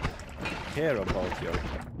I care about your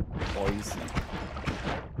poison.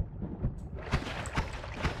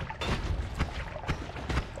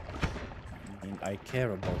 I mean, I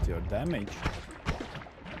care about your damage.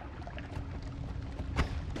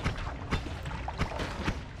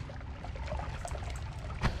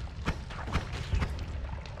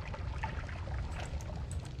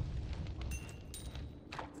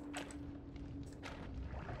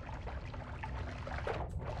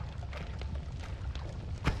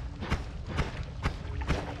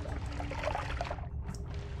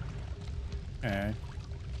 Okay.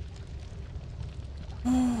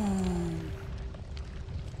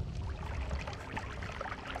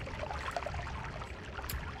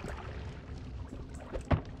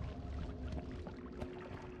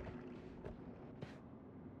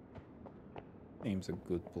 Seems a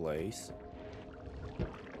good place.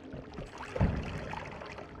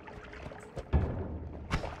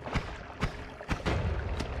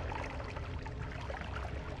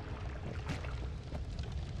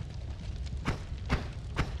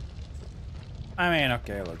 I mean,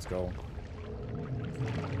 okay, let's go.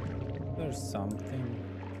 There's something.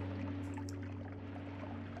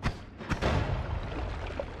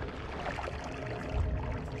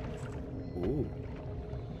 Ooh.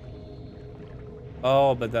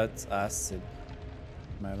 Oh, but that's acid.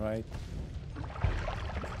 Am I right?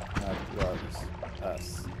 That was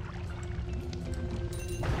acid.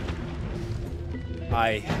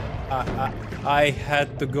 I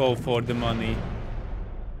had to go for the money.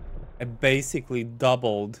 I basically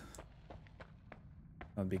doubled.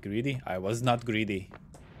 Not be greedy. I was not greedy.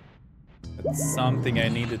 That's something I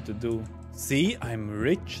needed to do. See, I'm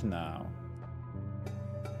rich now.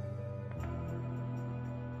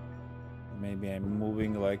 Maybe I'm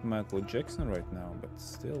moving like Michael Jackson right now, but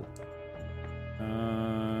still.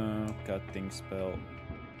 Cutting spell.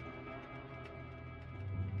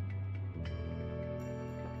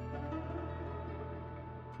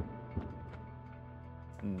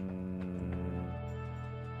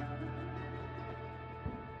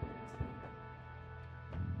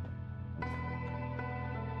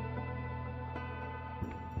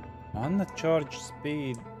 On the charge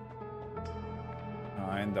speed.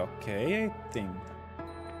 And okay, I think.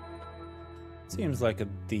 Seems like a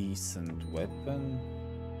decent weapon.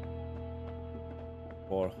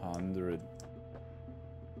 400.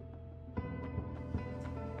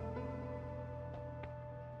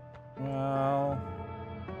 Well...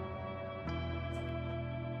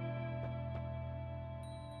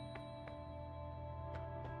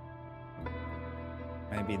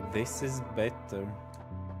 maybe this is better.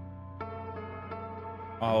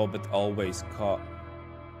 Oh, but always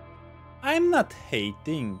I'm not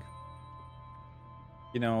hating.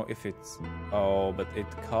 You know, if it's... oh, but it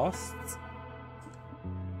costs...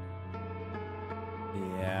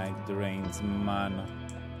 yeah, it drains mana.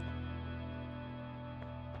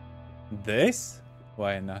 This?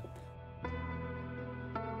 Why not?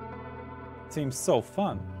 Seems so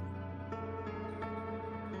fun.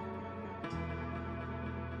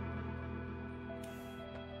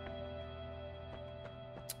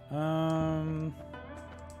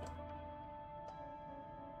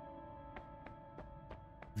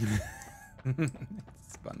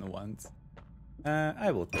 It's fun once.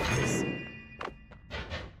 I will take this.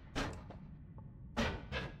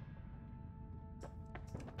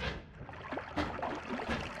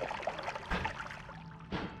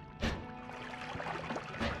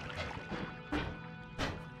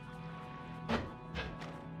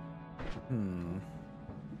 Hmm.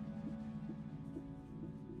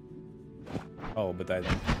 Oh, but I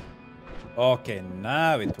don't. Okay,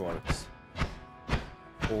 now it works.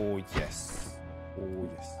 Oh yes. Oh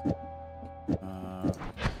yes.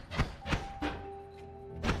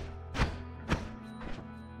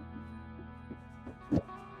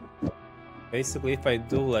 Basically, if I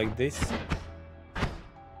do like this.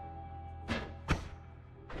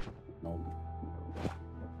 Nope.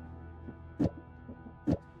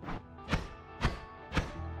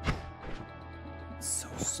 So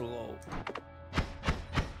slow.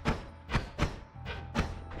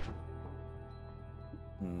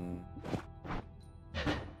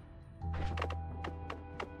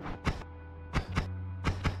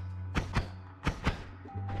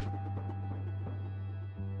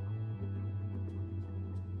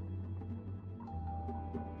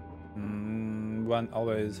 One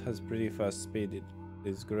always has pretty fast speed. It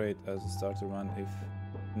is great as a starter one if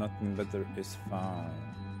nothing better is found.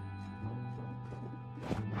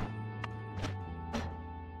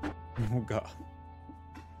 Oh god.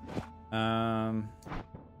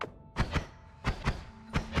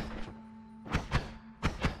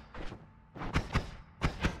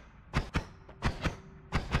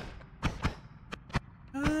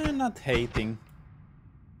 Not hating.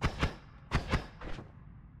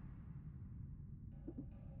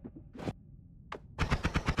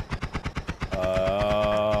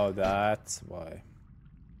 Oh, that's why.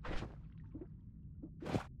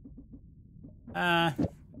 I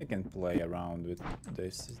can play around with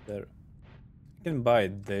this. Is there? I can buy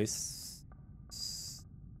this.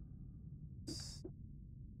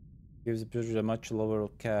 Gives user a much lower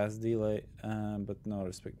cast delay, but no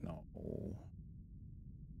respect. No,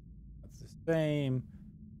 that's the same.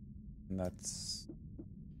 And that's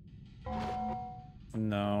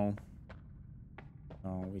no.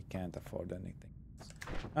 No, we can't afford anything.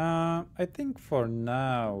 I think for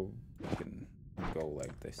now we can go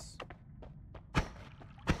like this.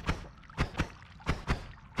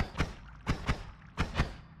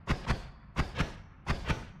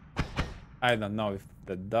 I don't know if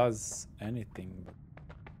that does anything, but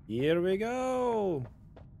here we go.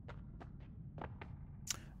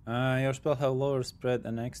 Your spell have lower spread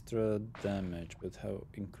and extra damage, but have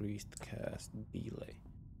increased cast delay.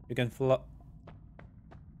 You can fly.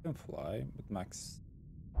 You can fly, but max.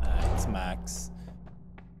 It's max.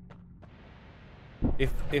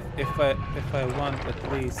 If I want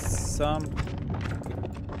at least something.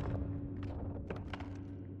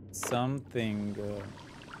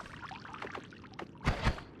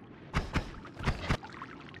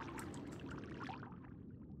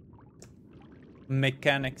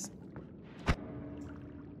 Mechanics.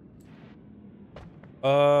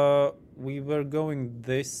 We were going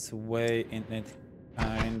this way and it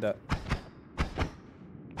kinda.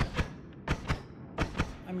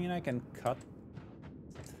 I mean, I can cut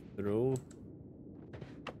through.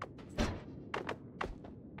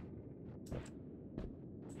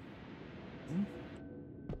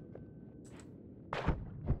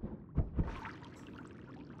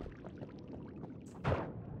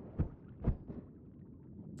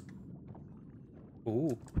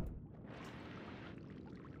 Ooh.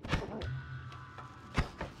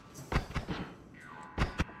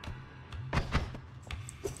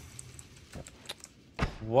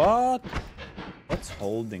 What? What's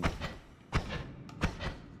holding?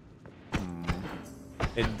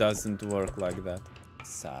 It doesn't work like that.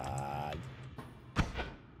 Sad.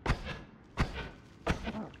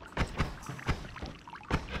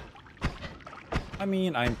 I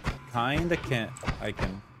mean, I'm kinda I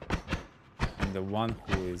can. I'm the one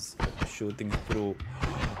who is shooting through.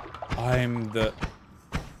 I'm the.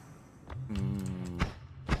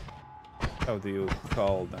 How do you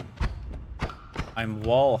call them? I'm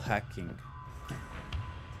wall hacking.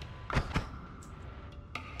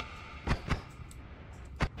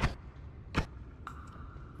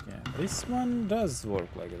 Yeah, this one does work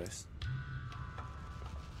like this.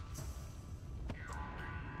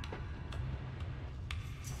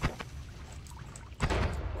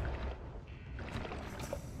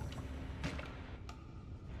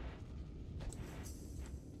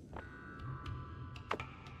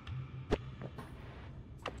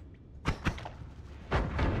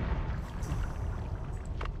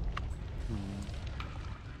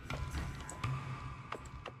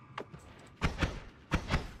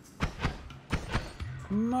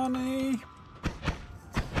 Money.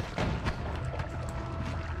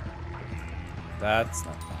 That's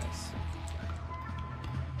not nice.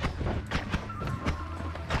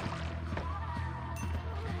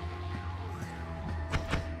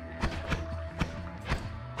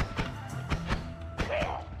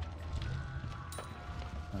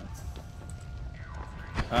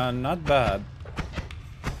 Not bad.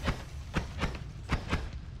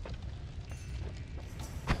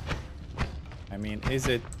 I mean, is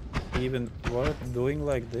it even worth doing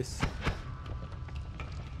like this?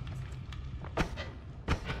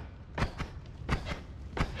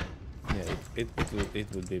 Yeah, it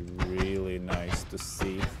would be really nice to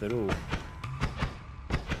see through.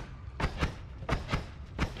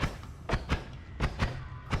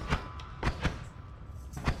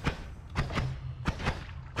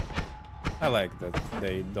 I like that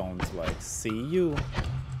they don't like see you.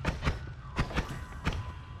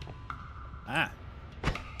 Ah.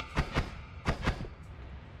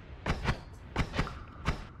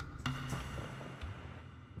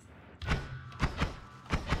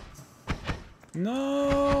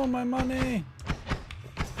 No, my money.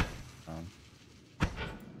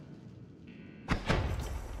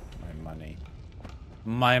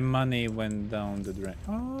 My money went down the drain.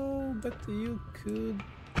 Oh, but you could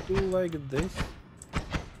do like this.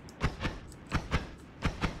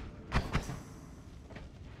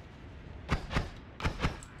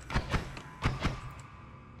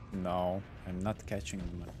 No, I'm not catching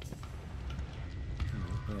the money.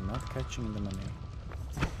 We're not catching the money.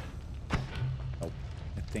 Nope.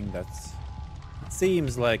 I think that's... It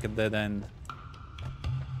seems like a dead end.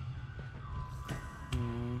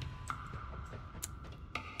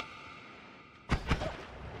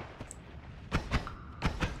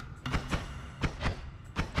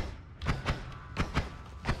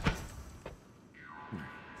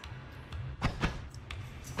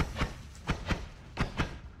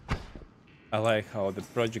 I like how the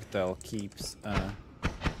projectile keeps... No.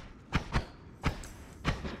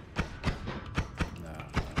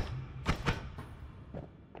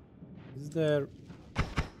 Is there...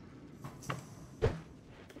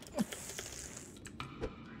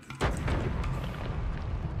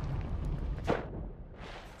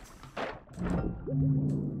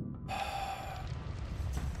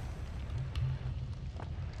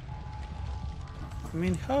 I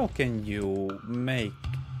mean, how can you make...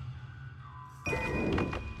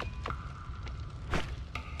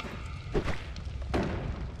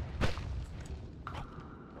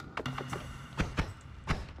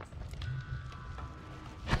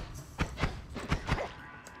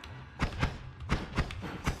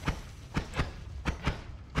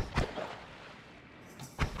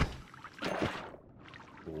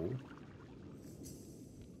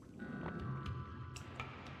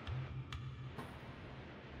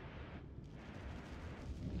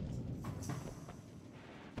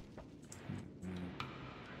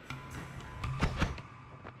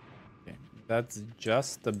 That's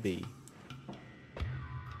just a bee.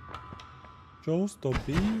 Just a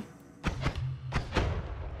bee?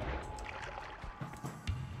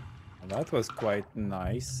 That was quite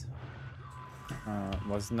nice.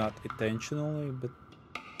 Was not intentionally, but...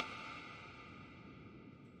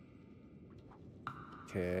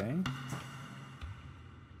 Okay.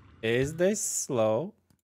 Is this slow?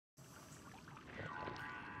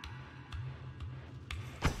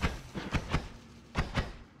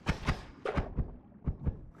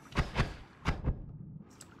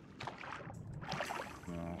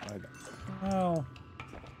 Well,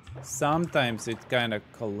 sometimes it kind of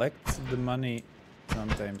collects the money,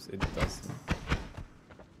 sometimes it doesn't.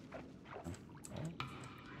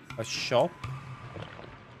 A shop?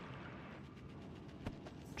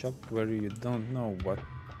 Shop where you don't know what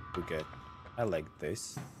to get. I like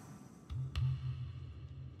this.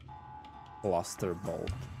 Cluster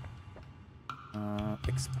bolt.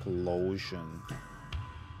 Explosion.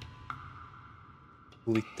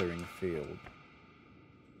 Glittering field.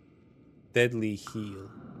 Deadly heal.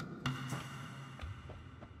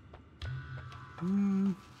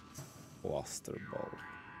 Cluster bolt.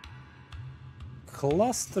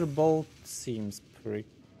 Cluster bolt seems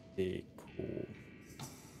pretty cool.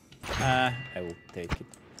 I will take it.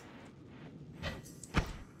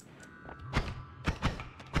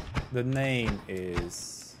 The name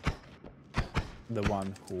is the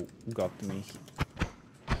one who got me.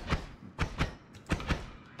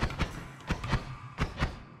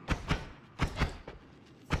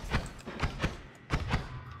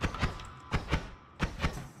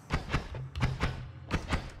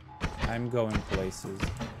 I'm going places.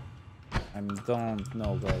 I don't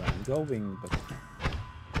know where I'm going, but...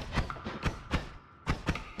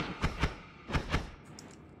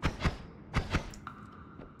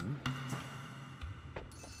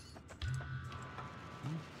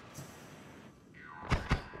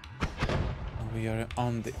 We are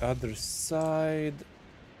on the other side.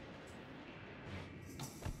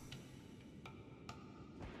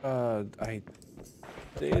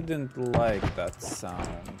 didn't like that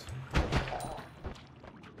sound.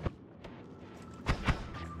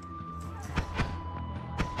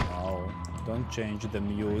 No, don't change the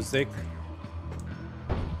music.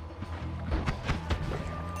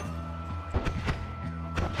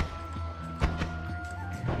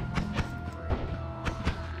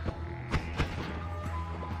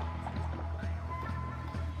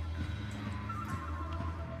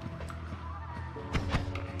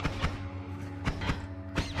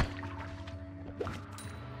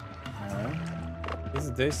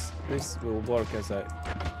 This will work as I...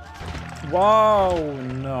 Wow,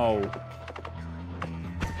 no.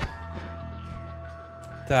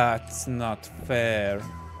 That's not fair.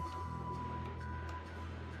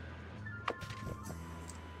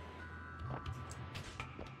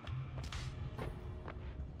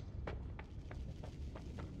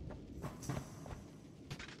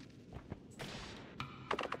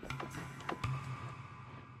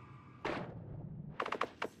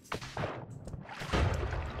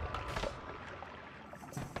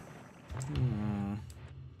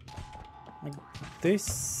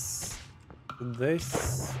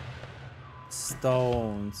 This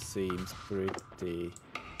stone seems pretty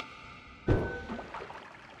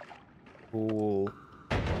cool.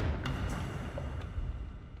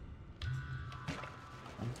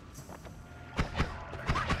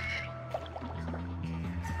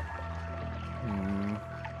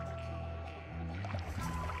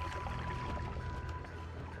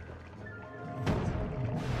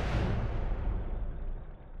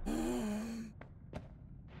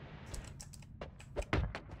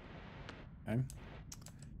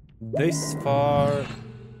 This far,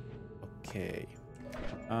 okay.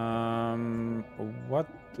 What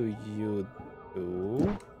do you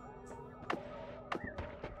do?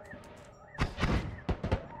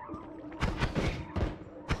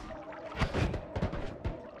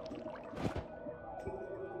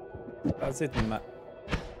 Does it matter?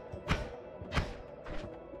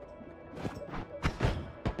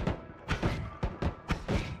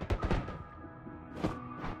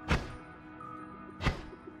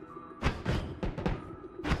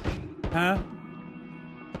 Huh?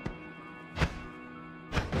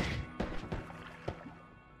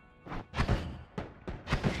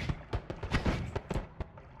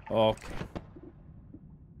 Okay.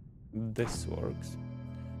 This works.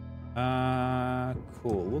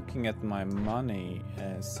 Cool. Looking at my money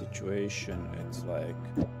situation, it's like...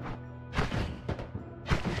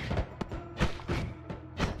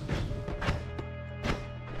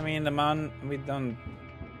 I mean, we don't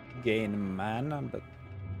gain mana, but...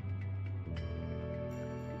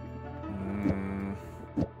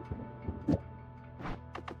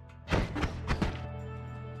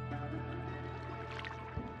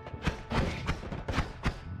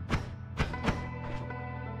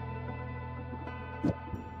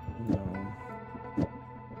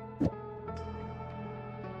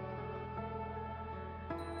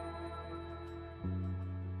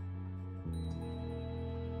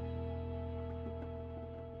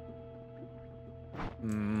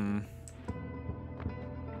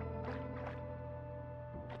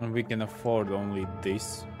 And we can afford only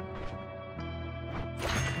this.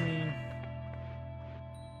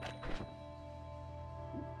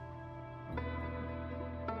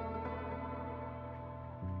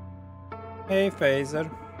 Hey, Phaser.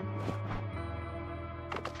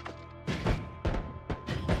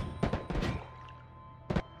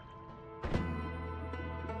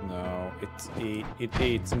 No, it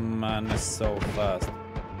eats mana so fast.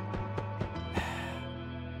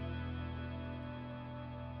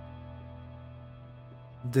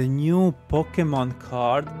 The new Pokemon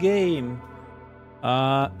card game?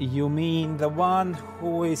 You mean the one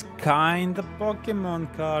who is kind of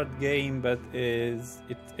Pokemon card game, but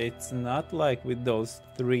it's not like with those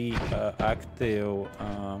three active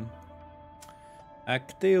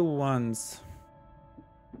ones.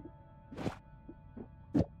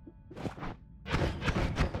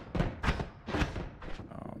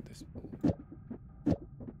 Oh, this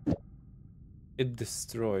it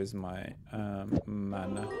destroys my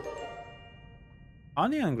mana.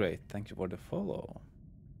 Onion Great, thank you for the follow.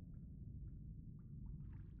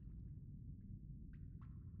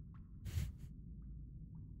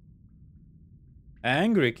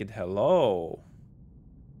 Angry Kid, hello.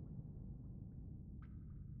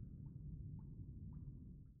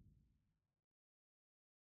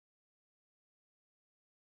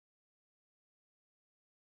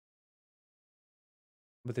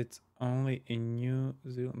 But it's only in New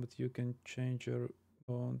Zealand, but you can change your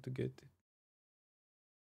phone to get it.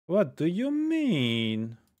 What do you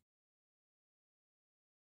mean?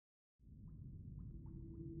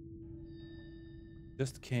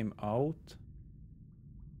 just came out.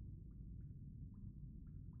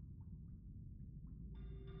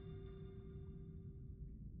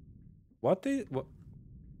 What?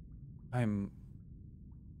 I'm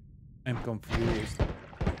confused.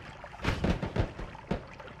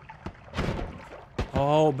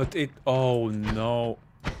 Oh, but it. Oh no.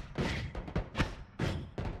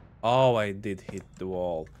 Oh, I did hit the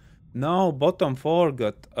wall. No, bottom 4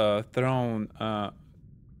 got thrown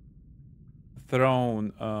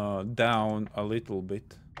down a little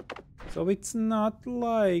bit. So it's not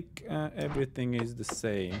like everything is the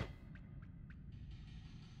same.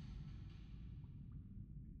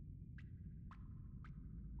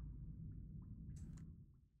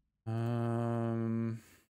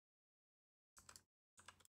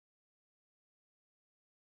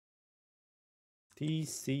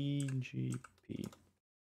 TCGP.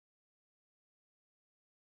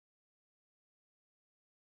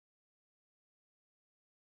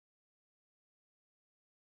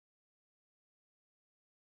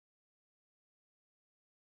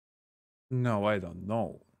 No, I don't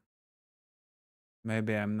know.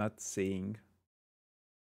 Maybe I'm not seeing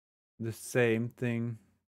the same thing.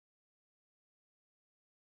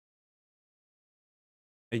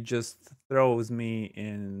 It just throws me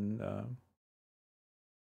in.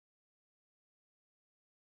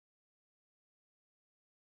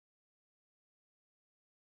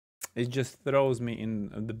 It just throws me in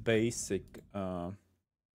the basic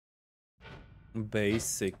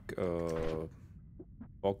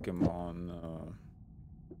Pokemon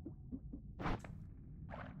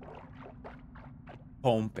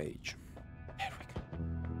homepage. There we go.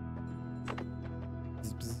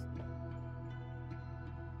 Bzz, bzz.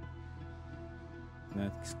 An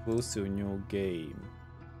exclusive new game.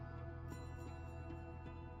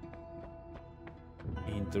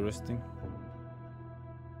 Interesting.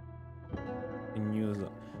 News.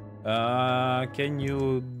 Can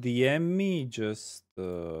you DM me just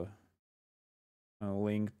a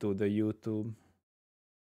link to the YouTube?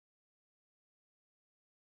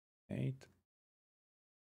 8.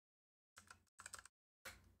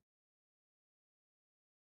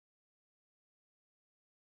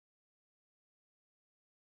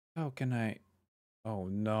 How can I? Oh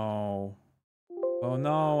no. Oh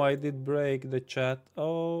no, I did break the chat.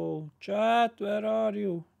 Oh, chat, where are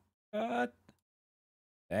you? Chat.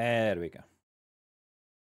 There we go.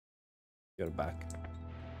 You're back.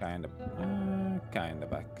 Kind of back. Kind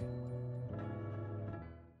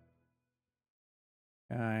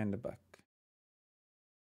of back.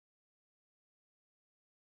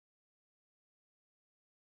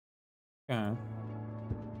 Yeah.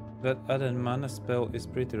 That added mana spell is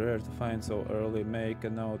pretty rare to find so early. Make a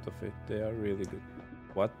note of it. They are really good.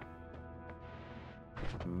 What?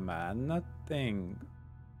 Mana thing?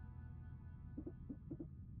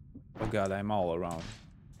 Oh god, I'm all around.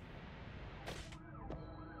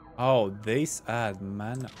 Oh, these add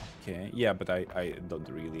mana. Okay, yeah, but I don't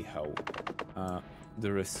really have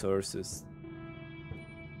the resources.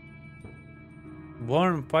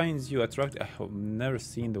 Worm finds you attractive. I have never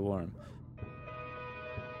seen the worm.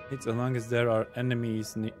 It's as long as there are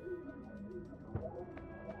enemies.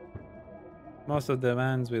 Most of the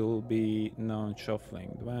vans will be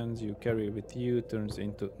non-shuffling. The vans you carry with you turns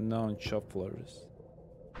into non-shufflers.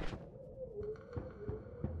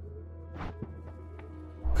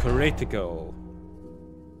 Critical.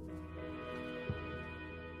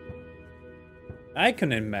 I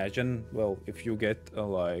can imagine. Well, if you get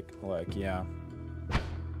like yeah.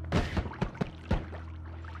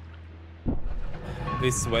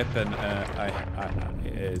 This weapon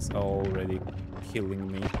is already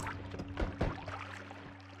killing me.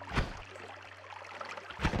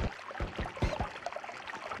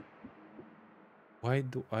 Why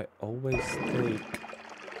do I always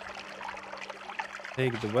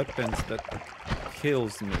take the weapons that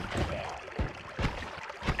kills me?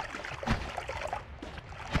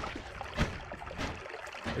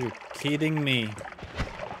 Are you kidding me?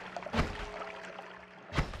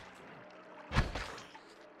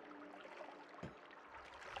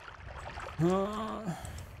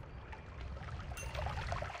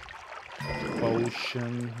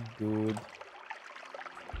 Potion, good.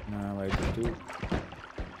 Now I do.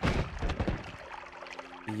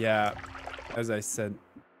 Yeah, as I said.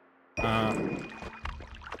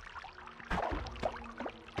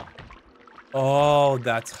 Oh,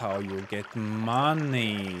 that's how you get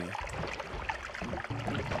money.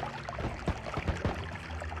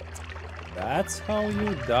 That's how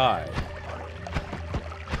you die.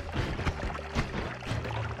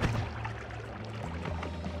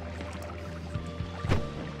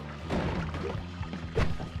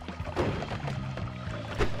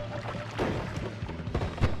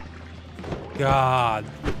 God.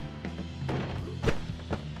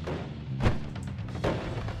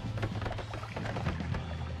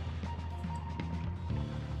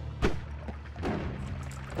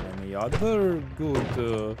 Any other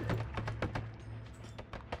good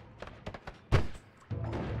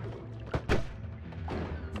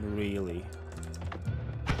really?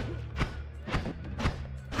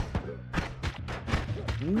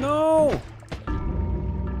 No!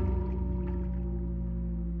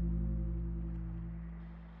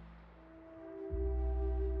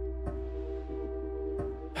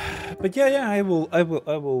 But yeah, I will,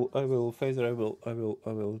 Phaser, I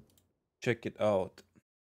will check it out.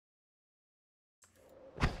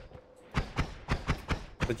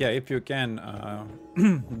 But yeah, if you can,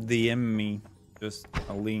 DM me just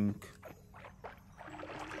a link.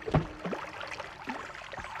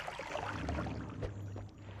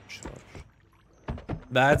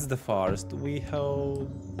 That's the farthest we have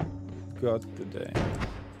got today.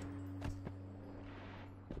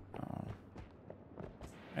 Oh.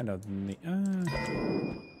 I don't need...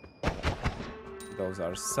 those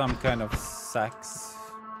are some kind of sacks.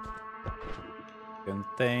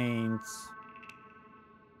 Contains...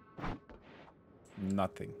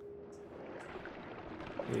 nothing.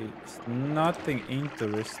 It's nothing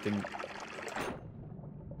interesting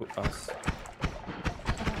to us.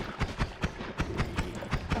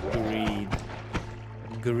 Greed.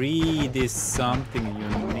 Greed is something you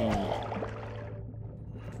need.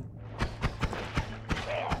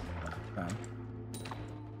 Okay.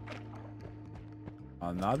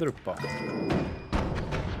 Another pump.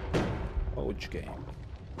 Poach game.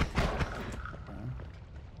 Okay.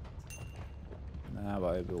 Now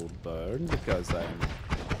I will burn because I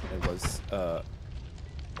was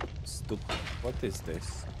stupid. What is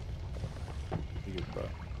this? You burn.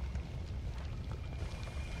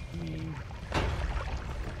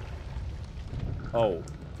 Oh.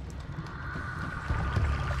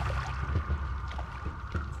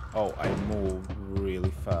 Oh, I move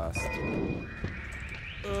really fast.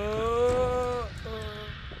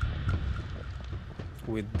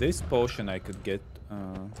 With this potion I could get...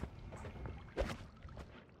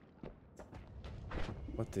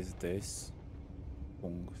 what is this?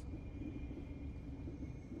 Fungus.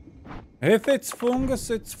 If it's fungus,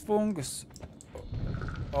 it's fungus.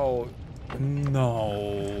 Oh,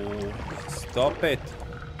 no. Stop it.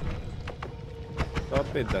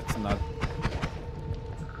 Stop it, that's not...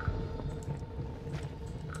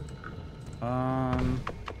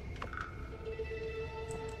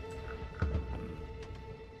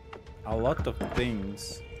 a lot of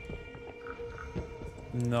things.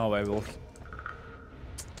 No, I will...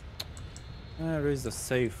 There is a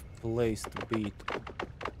safe place to beat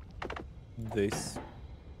this.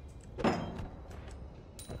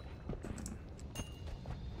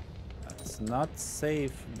 That's not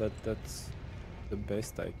safe, but that's the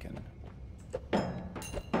best I can.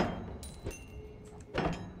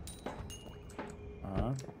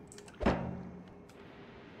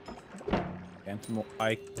 Can't move.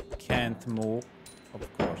 I can't move,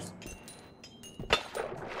 of course.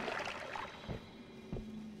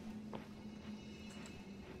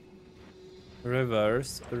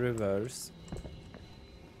 Reverse, reverse.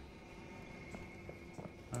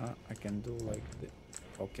 I can do like this.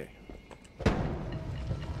 Okay.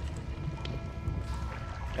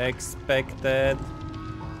 Expected.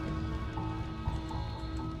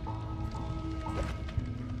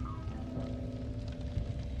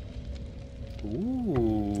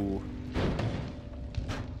 Ooh.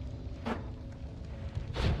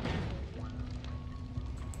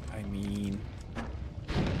 I mean...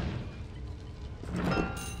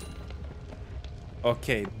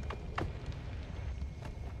 Okay.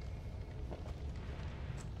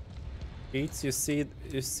 Beats, you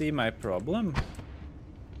see my problem?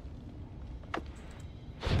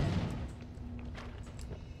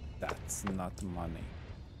 That's not money.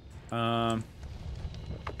 I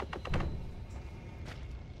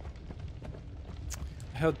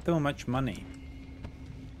have too much money.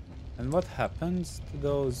 And what happens to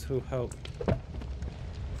those who have...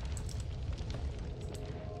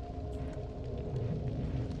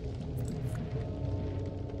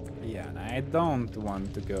 Yeah, and I don't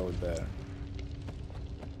want to go there.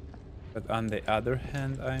 But on the other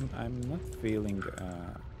hand, I'm not feeling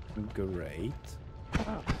great.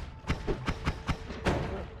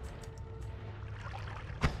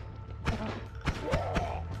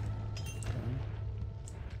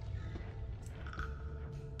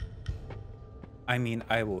 I mean,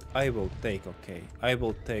 I will take okay. I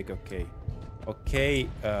will take okay. Okay,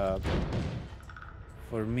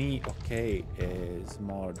 for me, okay is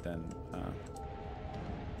more than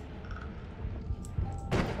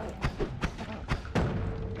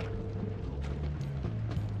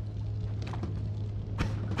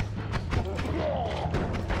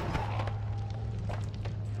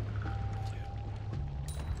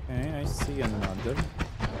I see another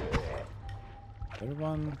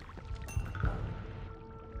one.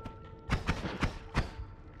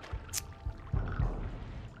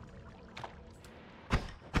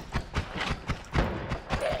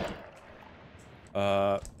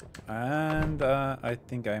 And I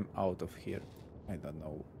think I'm out of here. I don't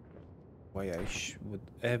know why I would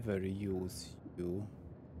ever use you.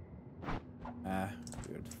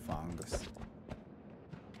 Weird fungus.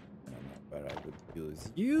 I don't know where I would use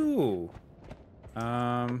you.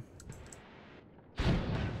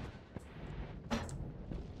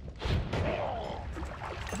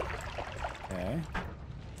 Okay.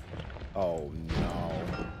 Oh no.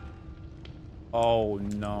 Oh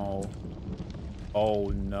no. Oh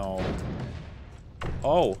no.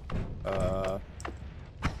 Oh.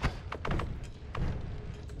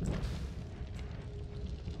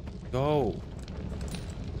 Go.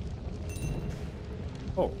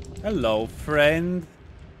 Oh, hello, friend.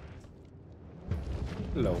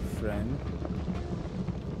 Hello, friend.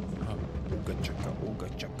 Oh, ooga chaka, ooga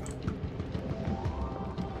chaka.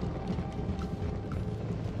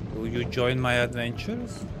 Will you join my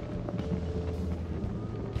adventures?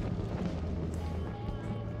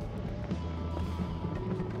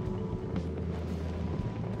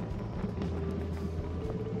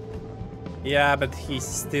 Yeah, but he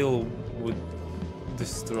still would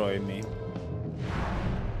destroy me.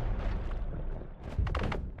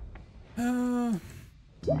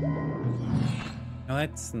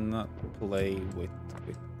 Let's not play with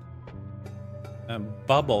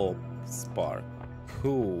bubble spark.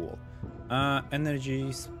 Cool.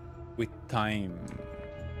 Energies with time.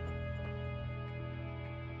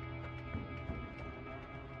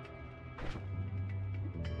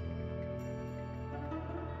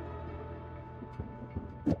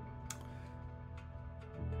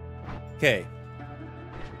 Okay.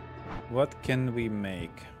 What can we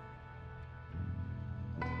make?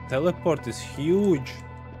 Teleport is huge.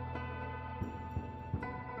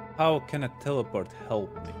 How can a teleport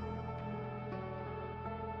help me?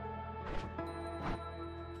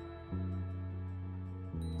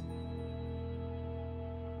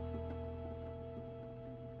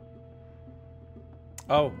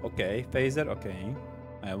 Oh, okay. Phaser, okay.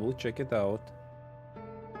 I will check it out.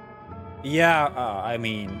 Yeah, I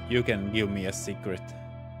mean, you can give me a secret.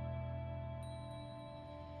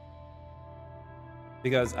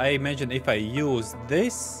 Because I imagine if I use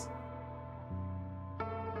this,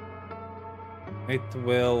 it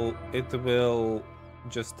will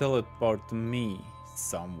just teleport me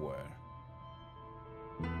somewhere.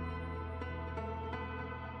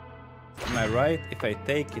 Am I right? If I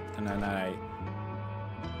take it and then I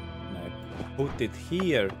put it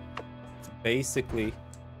here, it's basically...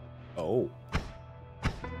 Oh.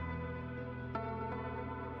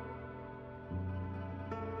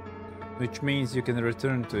 Which means you can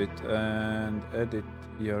return to it and edit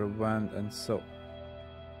your wand and so.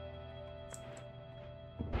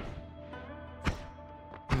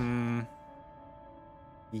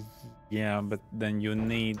 Yeah, but then you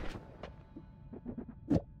need...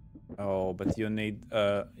 Oh, but you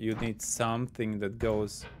need something that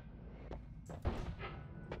goes...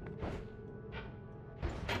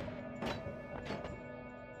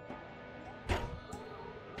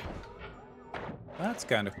 That's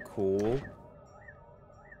kind of cool.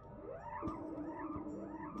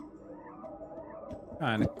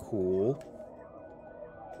 Kind of cool.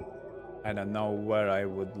 I don't know where I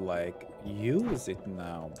would like use it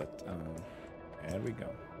now, but there we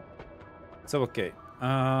go. So okay.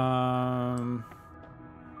 I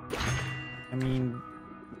mean,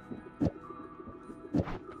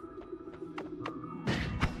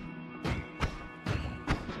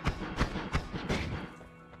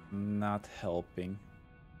 not helping.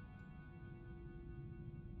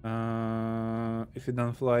 If you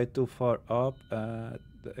don't fly too far up at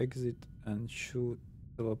the exit and shoot,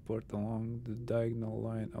 teleport along the diagonal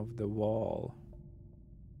line of the wall.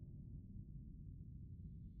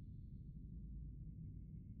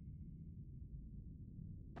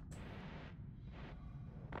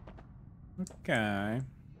 Okay.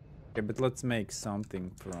 Okay, but let's make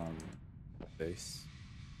something from this.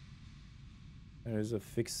 There is a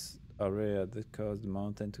fixed area that causes the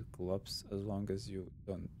mountain to collapse as long as you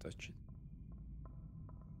don't touch it.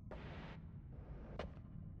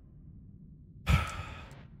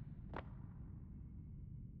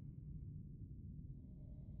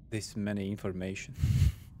 This many information.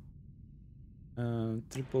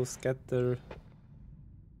 Triple scatter.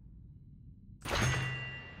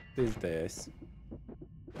 What is this?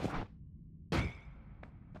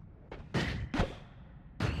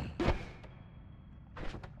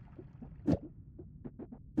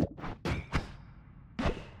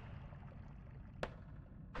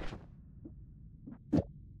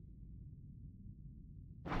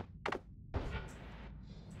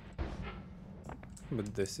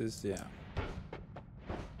 But this is, yeah.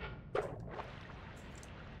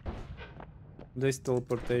 This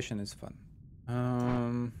teleportation is fun.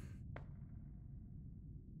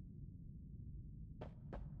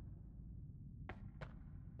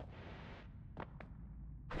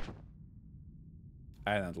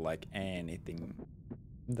 I don't like anything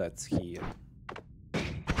that's here.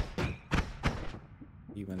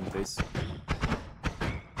 Even this.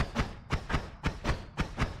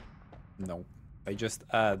 No. I just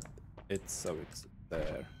add it so it's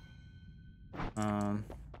there.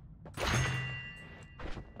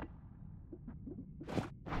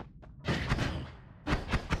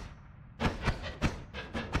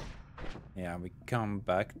 Yeah, we come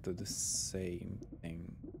back to the same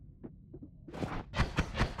thing.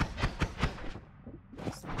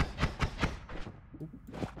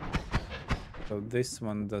 So this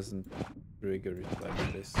one doesn't trigger it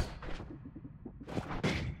like this.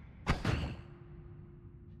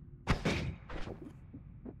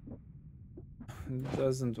 It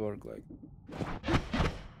doesn't work like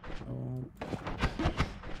that. Oh.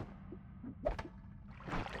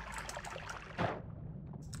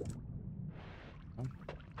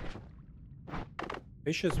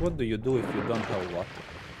 Fishes, what do you do if you don't have water?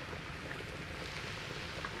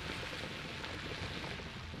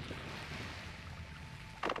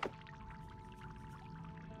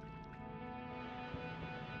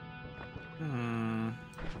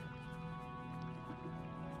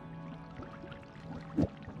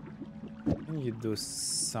 Can you do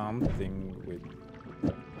something with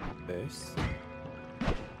this?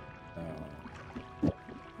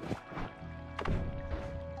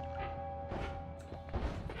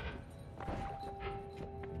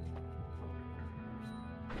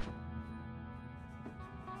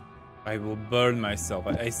 I will burn myself.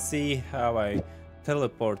 I see how I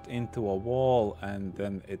teleport into a wall and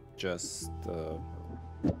then it just...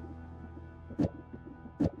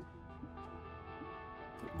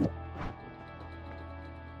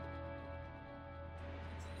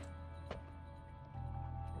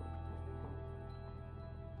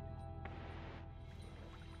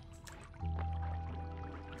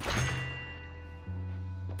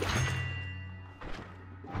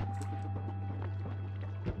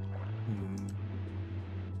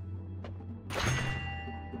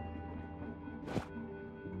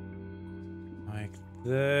 like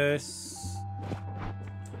this.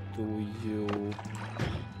 Do you...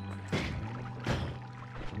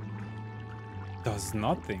 Does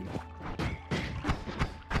nothing.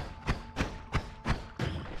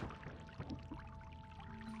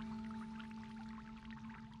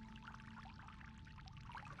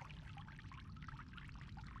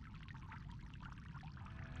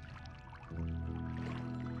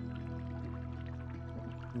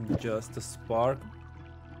 Just a spark.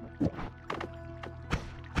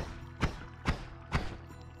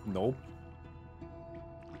 Nope.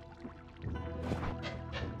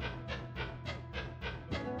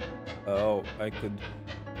 Oh, I could...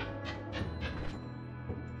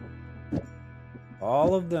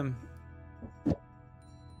 All of them.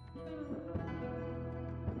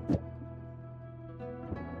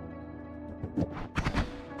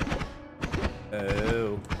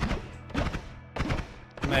 Oh.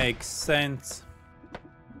 Makes sense.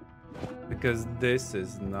 Because this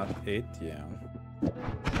is not it, yeah.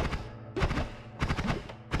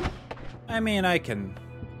 I mean, I can...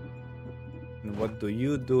 And what do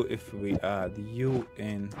you do if we add you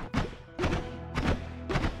in?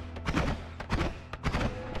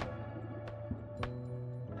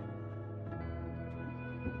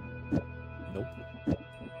 Nope.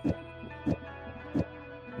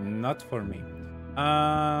 Not for me.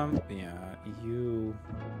 Yeah, you...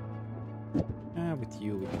 with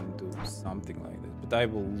you we can do something like this, but I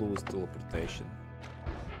will lose teleportation.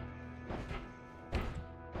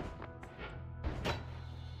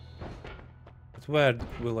 But where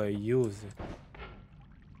will I use it?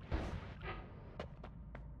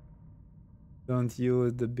 Don't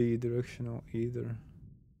use the bi-directional either.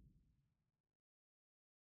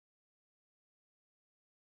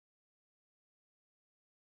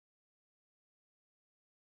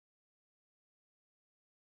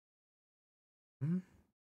 Hmm?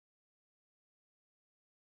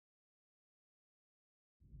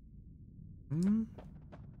 Hmm?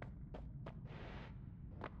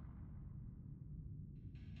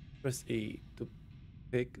 Press E to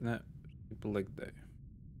pick... No, people like that.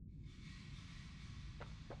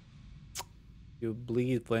 You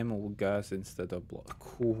bleed flammable gas instead of blood.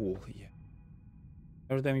 Cool, yeah.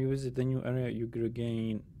 Every time you visit a new area, you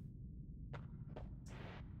regain...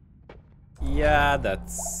 Yeah,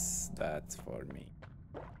 that's for me.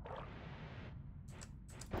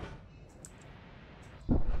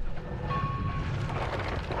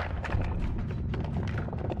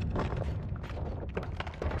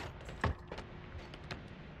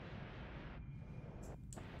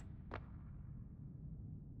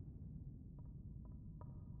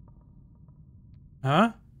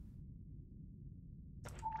 Huh?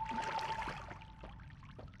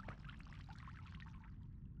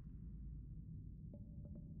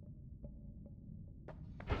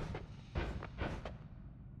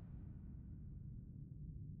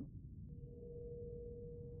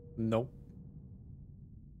 Nope.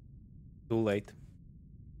 Too late.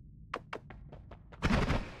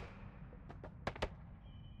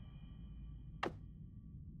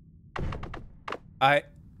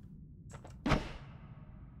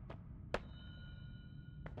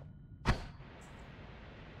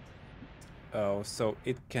 Oh, so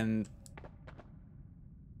it can...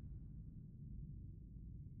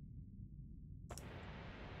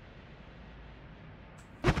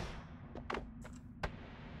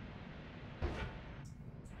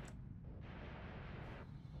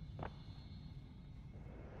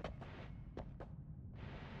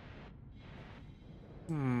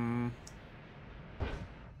 Hmm.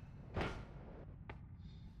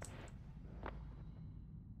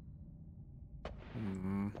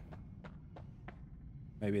 Hmm.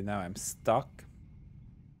 Maybe now I'm stuck.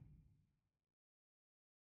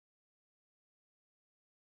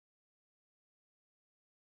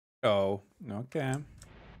 Oh, okay.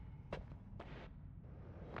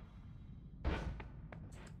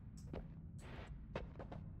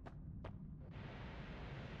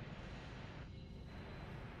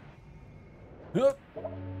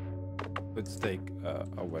 Let's take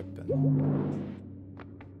a weapon.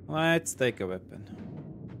 Let's take a weapon.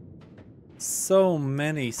 So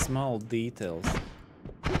many small details.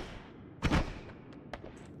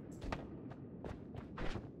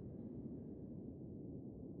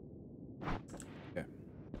 Okay.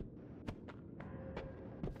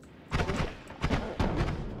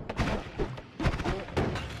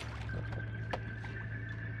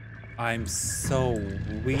 I'm so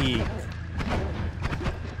weak.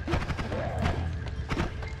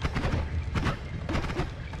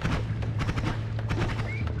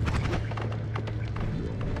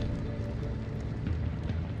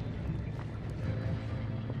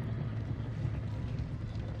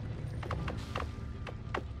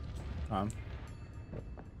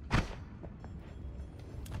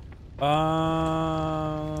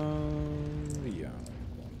 Yeah.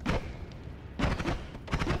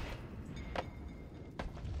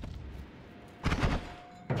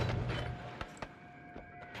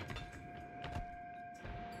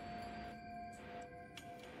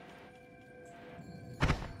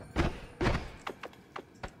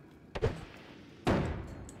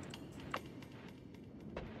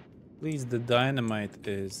 Please, the dynamite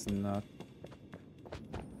is not...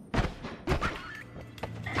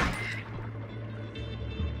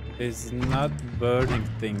 is not burning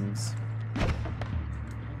things.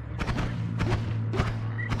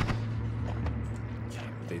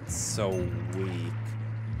 It's so weak.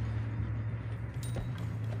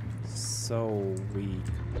 So weak.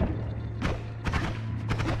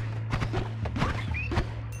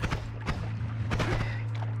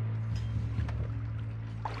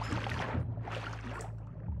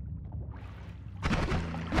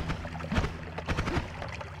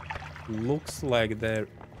 Looks like they're...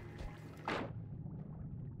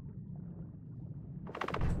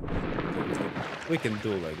 We can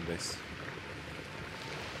do like this.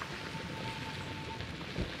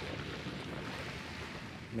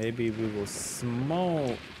 Maybe we will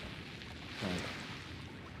small...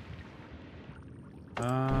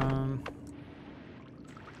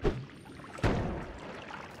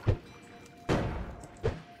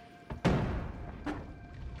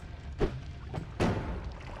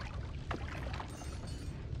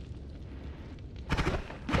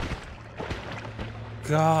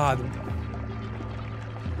 God.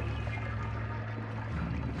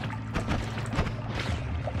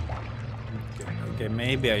 Okay,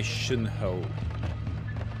 maybe I shouldn't hold.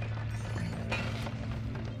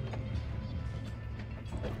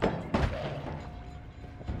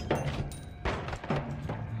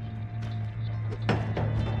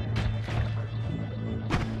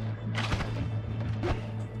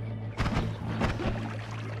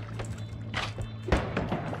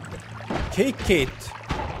 Kick it.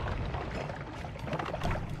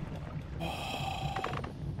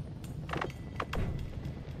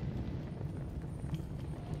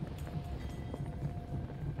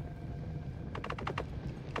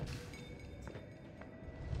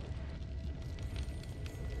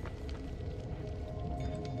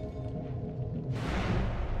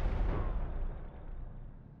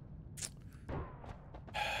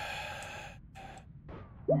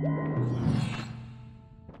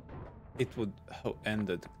 It would have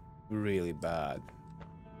ended really bad.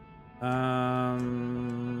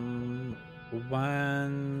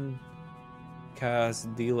 one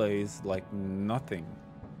cast delays like nothing.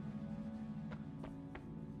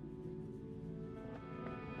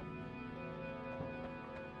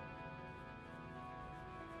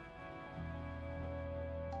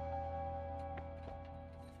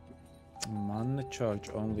 Mana charge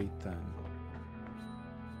only 10.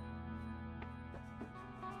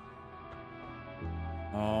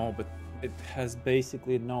 Oh, but it has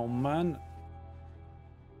basically no mana.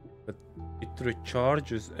 But it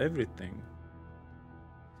recharges everything.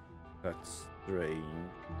 That's strange.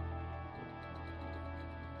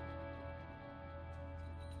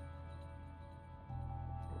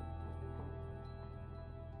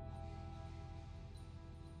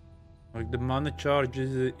 Like the mana charge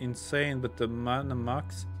is insane, but the mana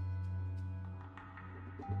max.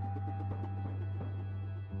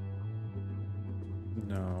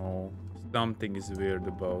 No, something is weird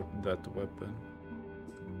about that weapon.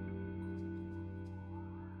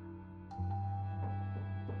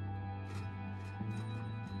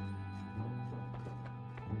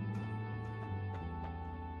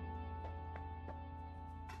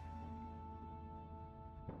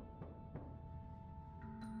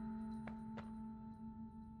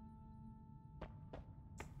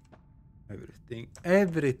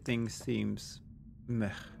 Everything seems meh.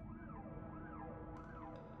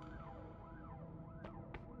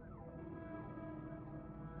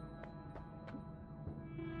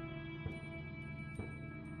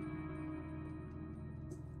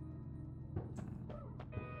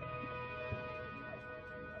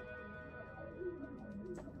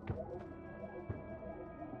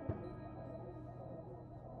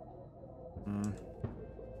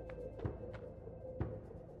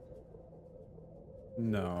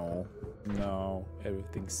 No,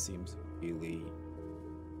 everything seems really...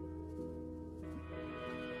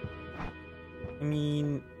 I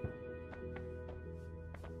mean...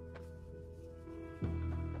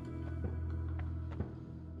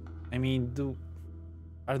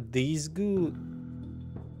 Are these good?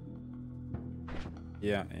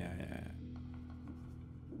 Yeah.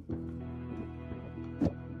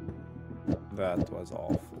 That was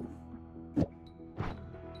awful.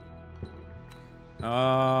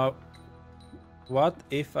 What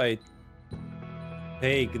if I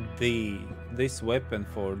take this weapon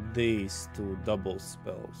for these two double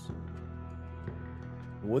spells?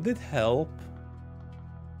 Would it help?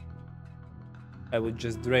 I would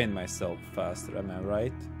just drain myself faster, am I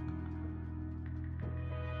right?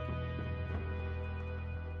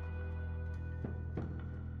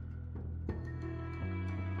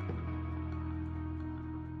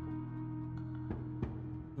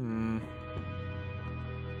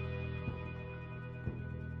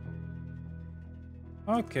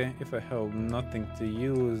 Okay, if I have nothing to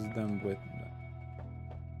use them with.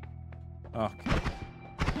 Okay.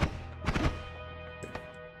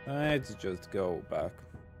 Let's just go back.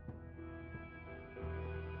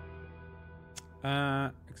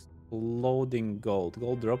 Exploding gold.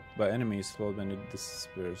 Gold dropped by enemies slowed when it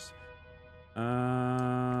disappears.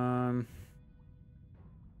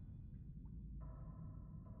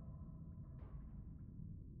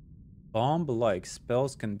 Bomb-like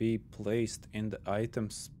spells can be placed in the item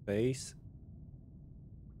space.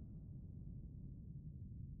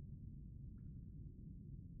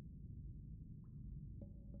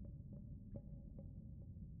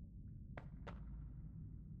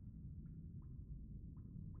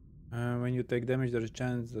 When you take damage, there's a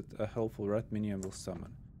chance that a helpful rat minion will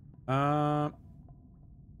summon.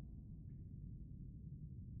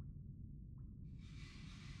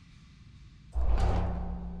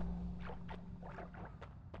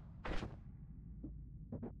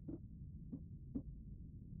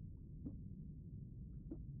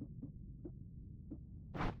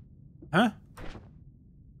 Huh?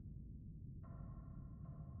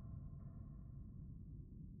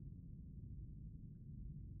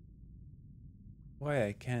 Why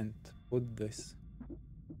I can't put this?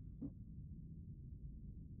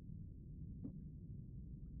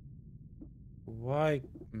 Why?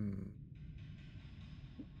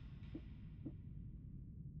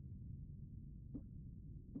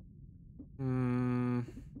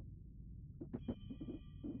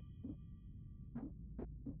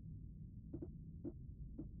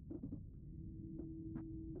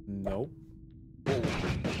 Nope.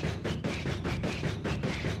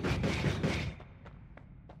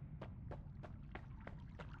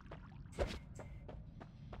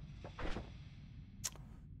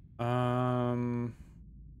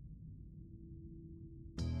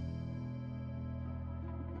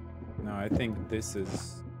 No, I think this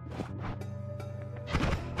is...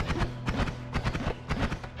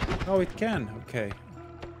 Oh, it can. Okay.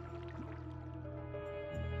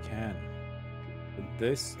 Can. But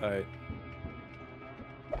this I...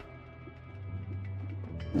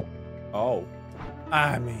 Oh.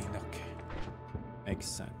 I mean, okay. Makes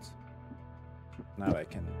sense. Now I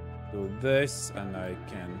can do this and I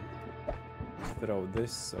can throw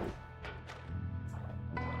this, so...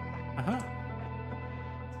 Uh-huh.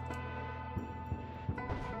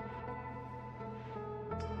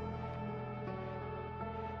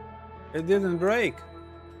 It didn't break.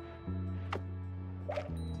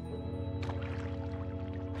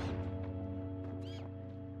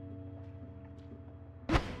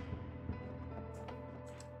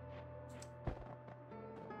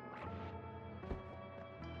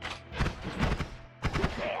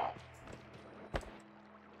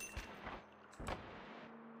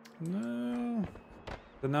 No.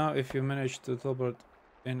 So now if you manage to teleport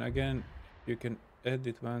in again, you can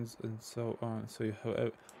edit once and so on. So you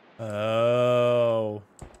have... Oh.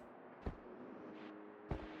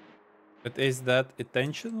 But is that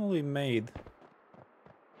intentionally made?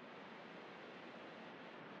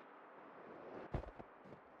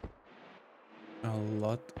 A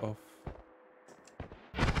lot of...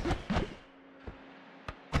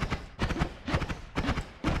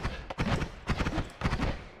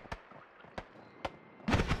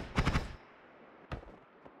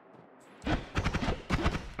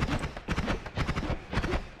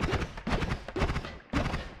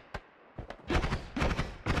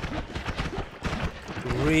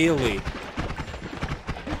 Really?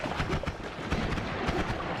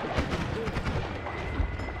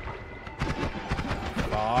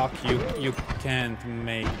 Fuck, you can't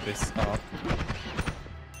make this up.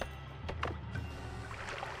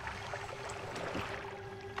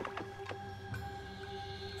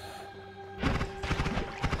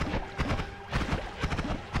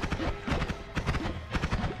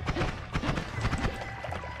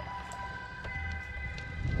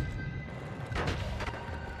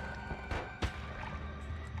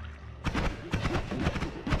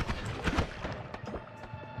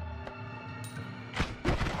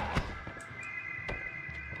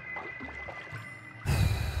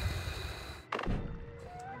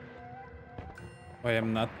 I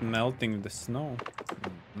am not melting the snow.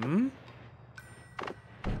 Hmm?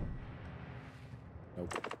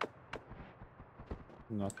 Nope.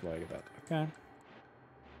 Not like that. Okay.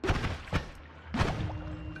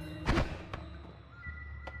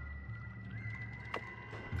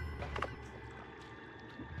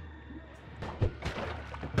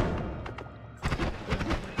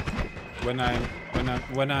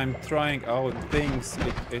 When I'm trying out things,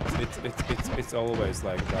 it's always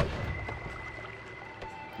like that.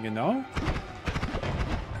 You know?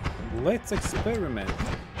 Let's experiment.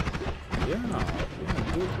 Yeah,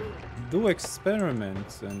 do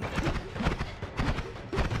experiments and...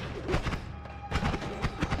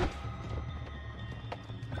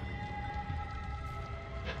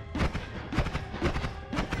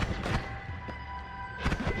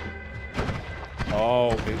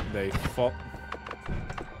 Oh, they fought.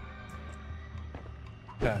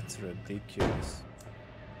 That's ridiculous.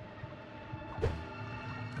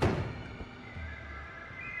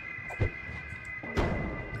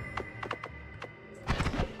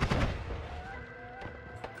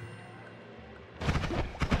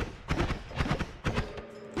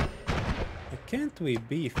 Can't we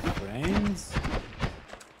be friends?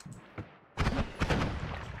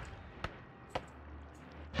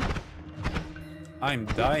 I'm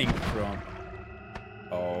dying from...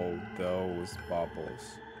 Oh, those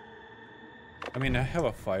bubbles. I mean, I have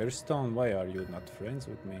a firestone. Why are you not friends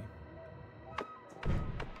with me?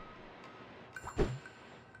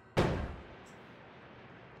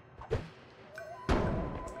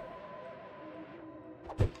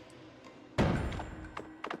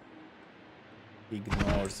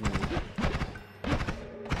 Ignores me.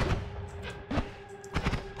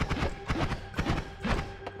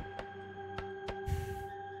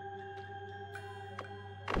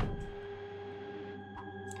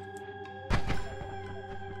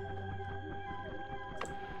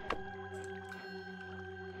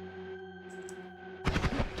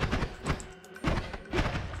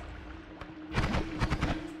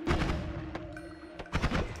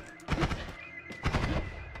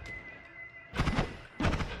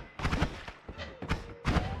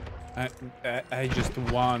 I just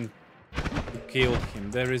want to kill him.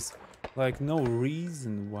 There is like no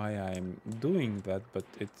reason why I'm doing that, but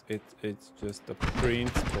it's just a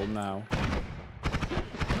principle now.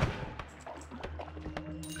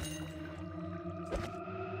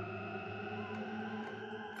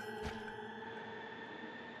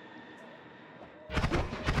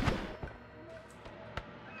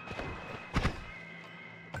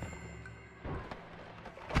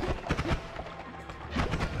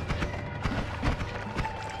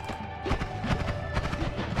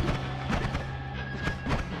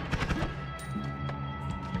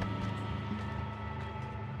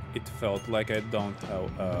 it felt like I don't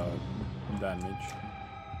have damage.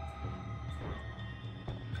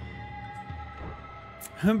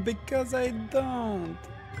 Because I don't.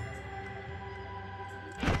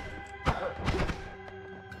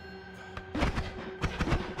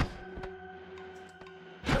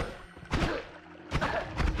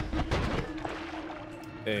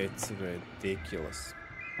 It's ridiculous.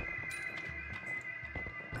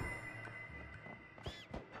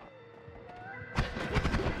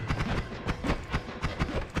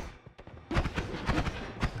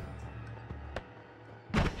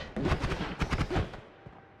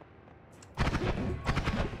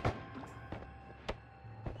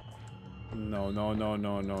 No.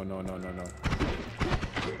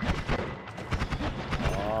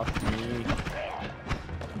 Fuck me.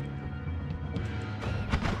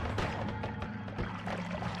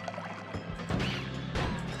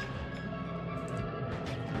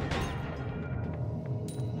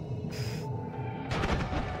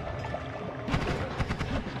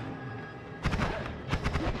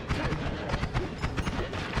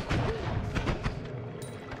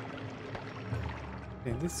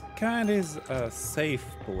 Okay, this kind is a safe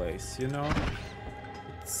place, you know?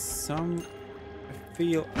 I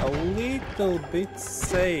feel a little bit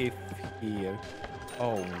safe here.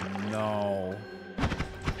 Oh no.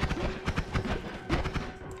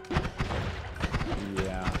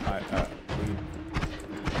 Yeah,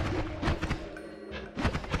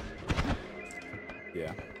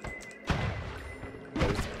 yeah.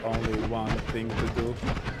 There's only one thing to do.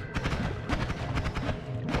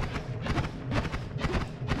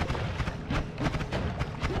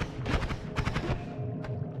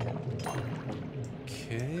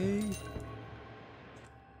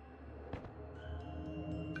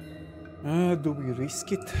 Do we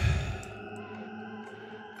risk it?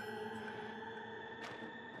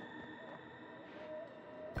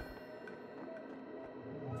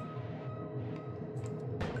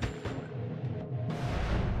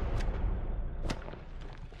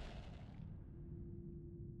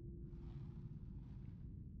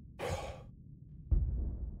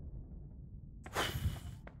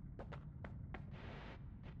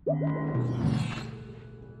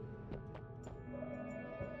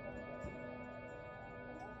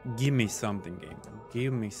 Give me something, game.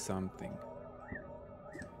 Give me something.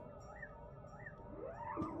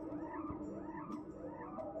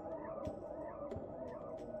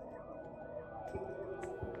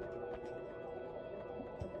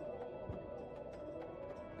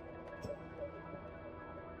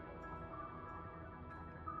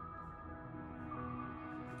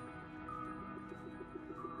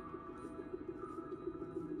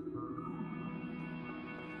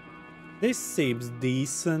 This seems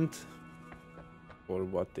decent for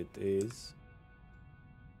what it is.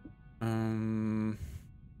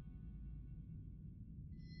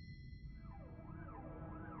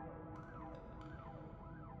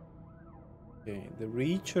 Okay, the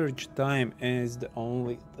recharge time is the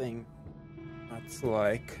only thing that's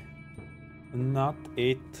like not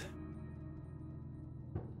it.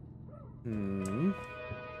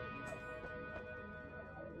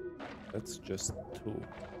 That's just 2.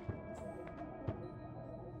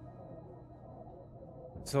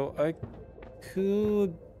 So I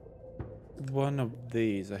could one of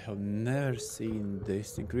these. I have never seen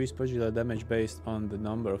this. Increase particular damage based on the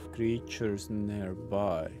number of creatures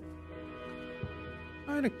nearby.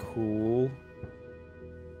 Kinda cool.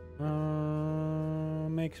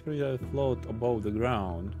 Makes projectile float above the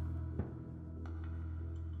ground.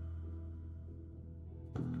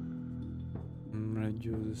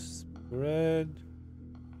 Reduce spread.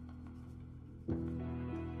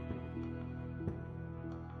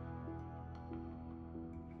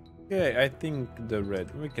 Okay, I think the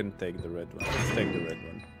red. We can take the red one. Let's take the red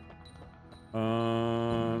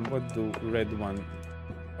one. What do red one?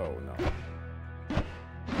 Oh no.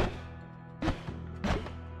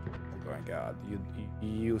 Oh my god,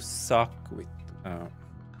 you suck with.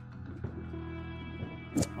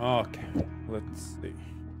 Okay, let's see.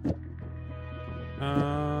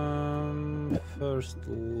 First,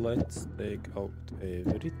 let's take out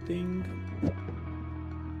everything.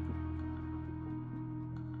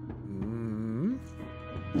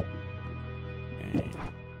 Okay.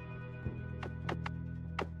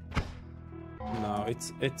 No,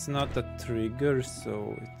 it's not a trigger,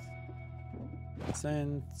 so it's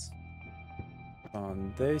sense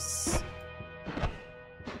on this.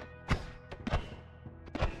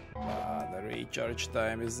 The recharge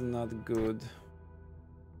time is not good.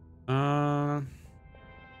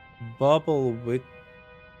 Bubble with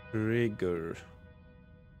trigger.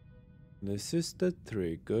 This is the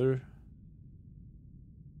trigger.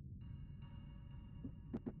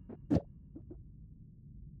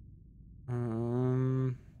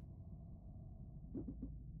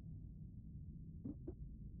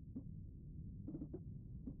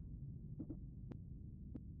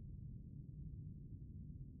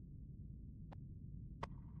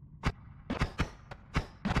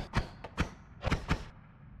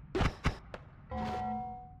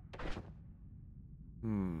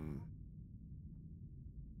 Hmm.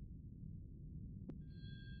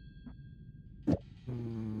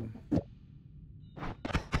 Hmm.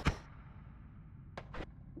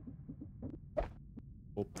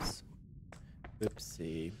 Oops.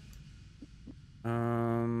 Oopsie.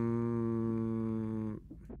 Um.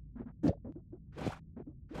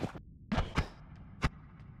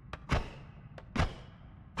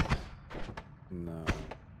 No.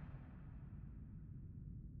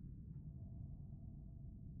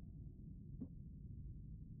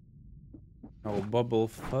 Oh, bubble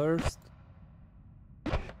first.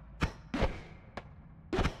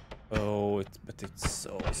 Oh, but it's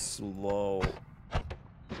so slow.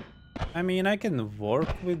 I mean, I can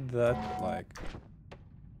work with that, like.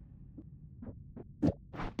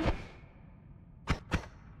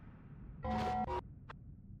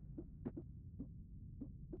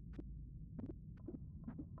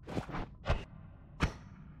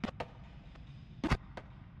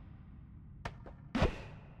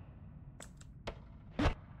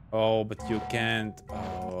 Oh, but you can't.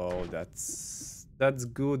 Oh, that's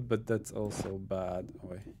good, but that's also bad. Oh,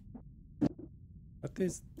 wait. What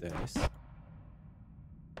is this?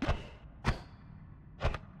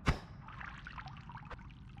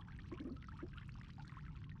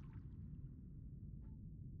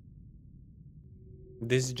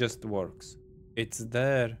 This just works. It's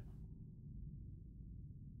there.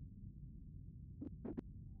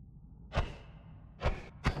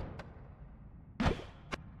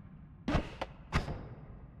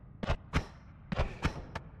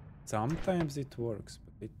 Sometimes it works,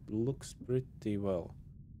 but it looks pretty well.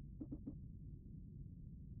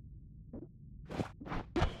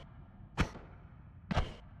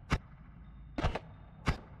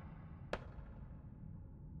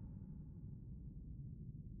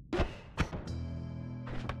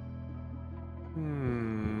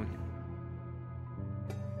 Hmm.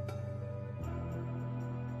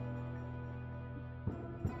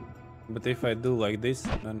 But if I do like this,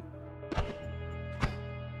 then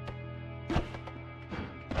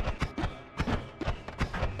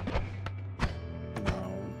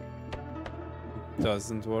no, it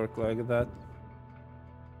doesn't work like that.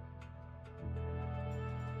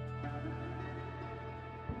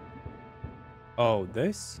 Oh,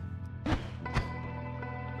 this?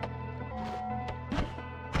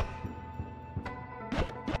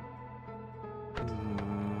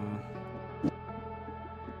 Hmm.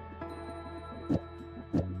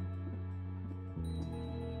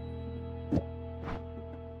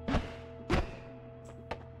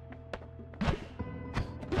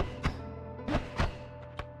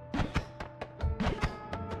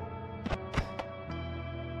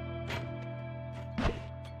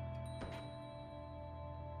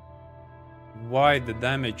 Why the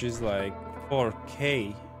damage is like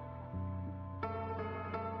 4K?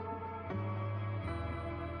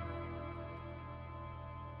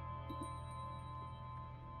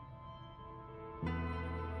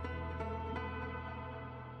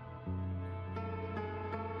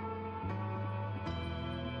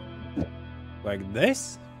 Like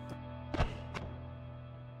this?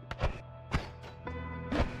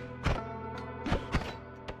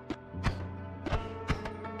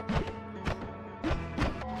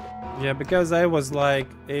 Yeah, because I was like,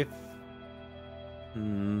 if...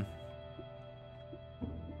 Hmm.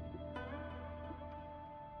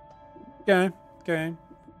 Okay, okay.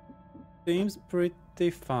 Seems pretty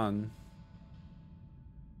fun.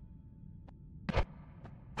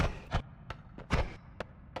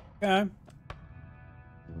 Okay.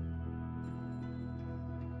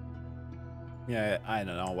 Yeah, I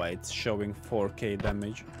don't know why it's showing 4K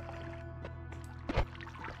damage.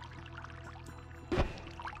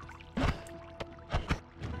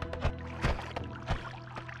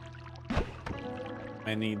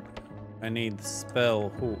 I need spell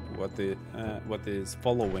what is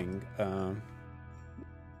following.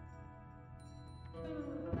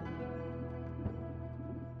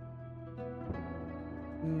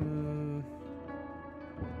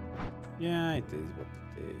 Yeah, it is what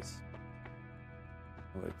it is.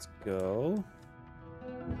 Let's go.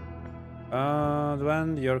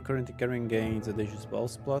 When you're currently carrying gains additional spell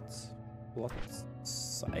slots.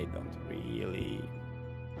 I don't really.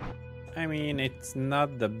 I mean, it's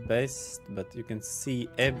not the best, but you can see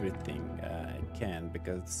everything I can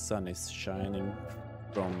because the sun is shining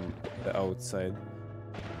from the outside.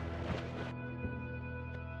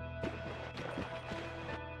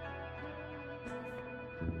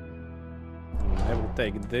 I will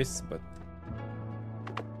take this, but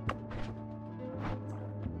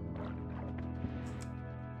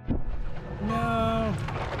no.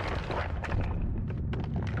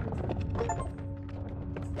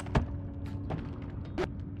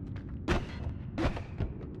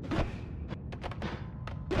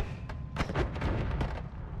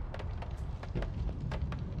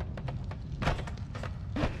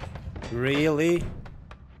 Really?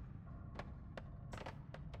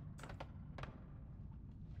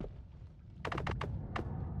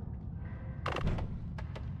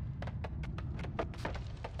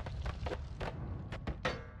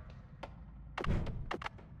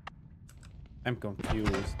 I'm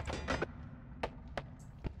confused.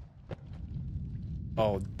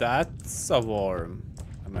 Oh, that's a worm.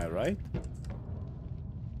 Am I right?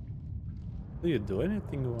 Do you do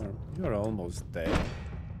anything, worm? You're almost dead.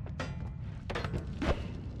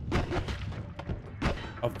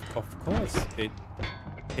 Of course, it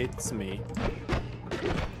hits me.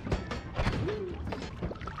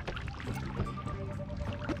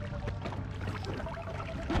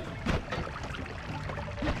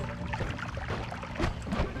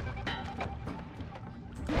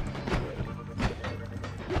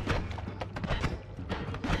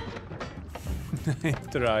 I'm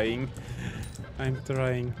trying. I'm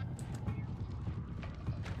trying.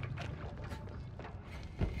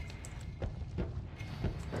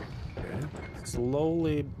 Okay.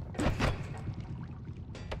 Slowly.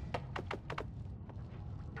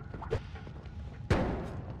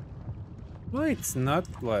 Well, it's not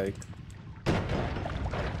like...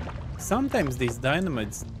 Sometimes these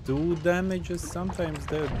dynamites do damages, sometimes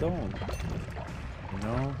they don't. You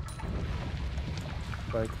know?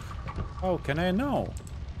 Like, how can I know?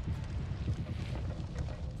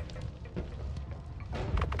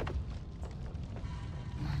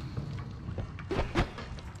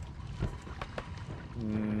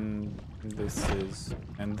 This is...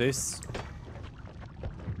 And this...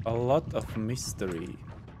 A lot of mystery.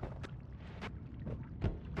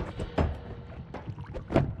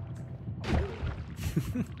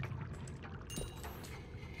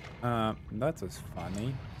 That was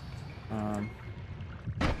funny. I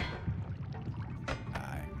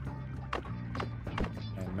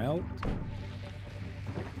melt.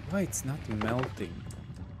 Why it's not melting?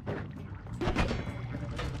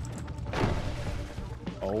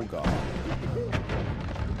 Oh god.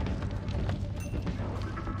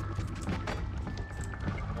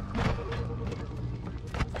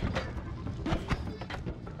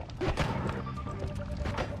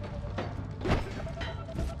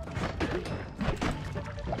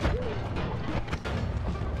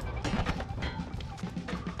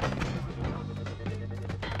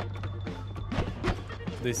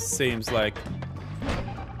 This seems like...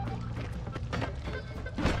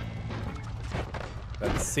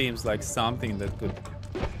 That seems like something that could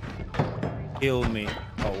kill me.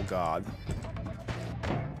 Oh god.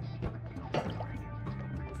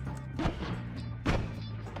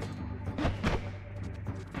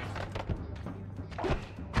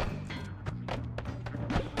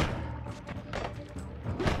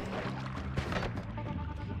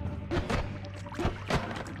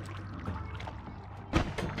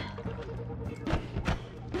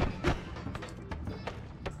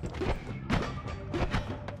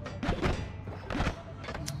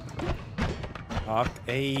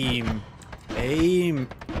 Aim. Aim.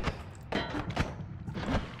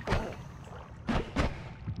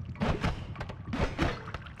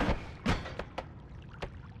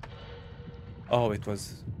 Oh, it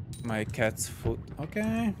was my cat's foot.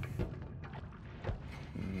 Okay.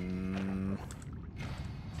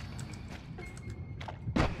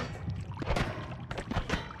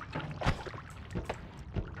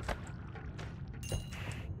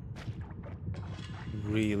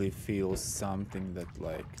 Really feels something that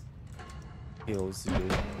like kills you.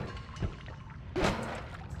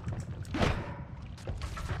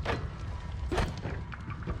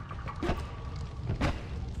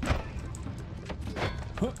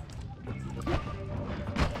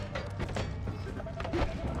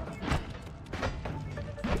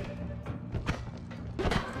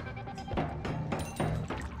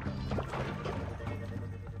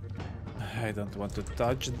 I don't want to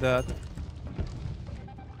touch that.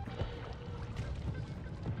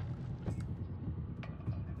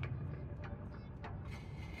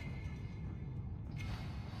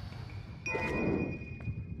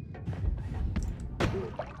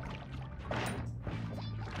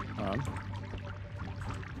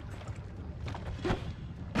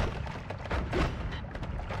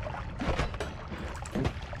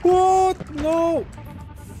 What? No!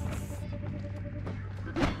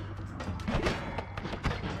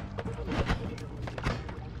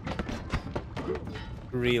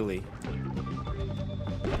 Really?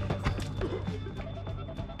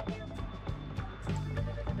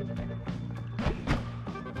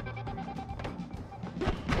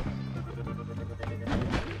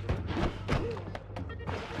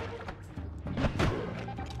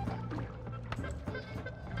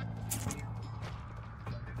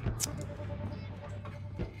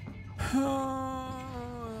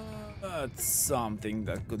 That's something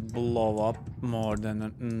that could blow up more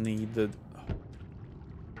than needed.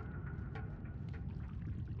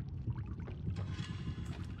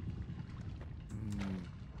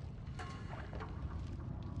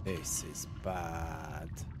 This is bad.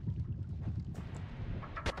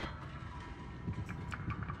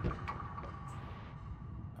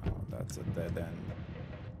 Oh, that's a dead end.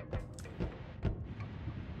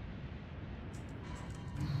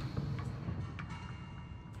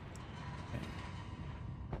 Okay.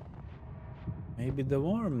 Maybe the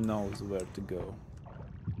worm knows where to go.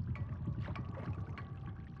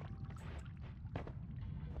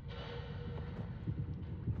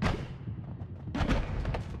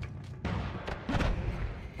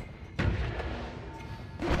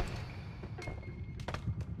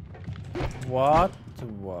 What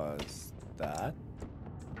was that?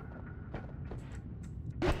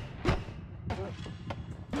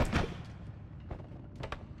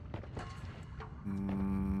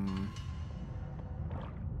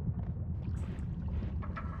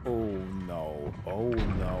 Oh no, oh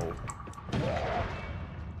no.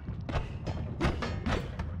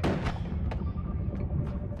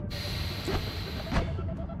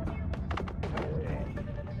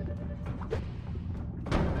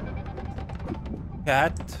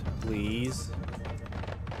 Cat, please.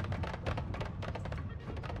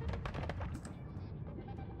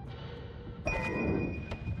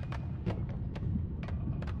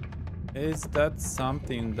 Is that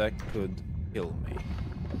something that could kill me?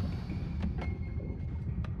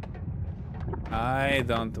 I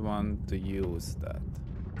don't want to use that.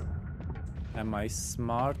 Am I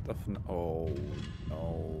smart of an— oh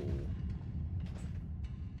no.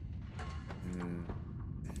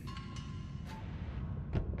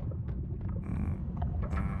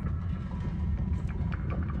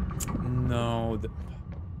 No.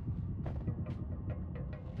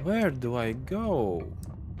 Where do I go?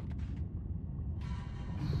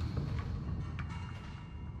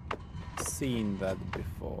 Seen that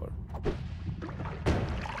before.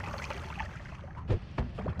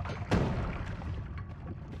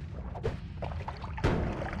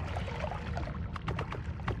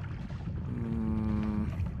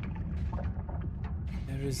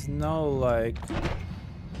 There is no like.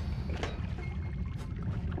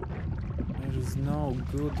 There is no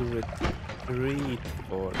good retreat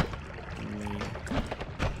for me.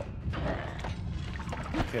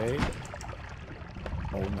 Okay.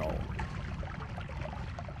 Oh no.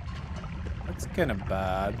 That's kind of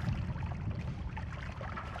bad.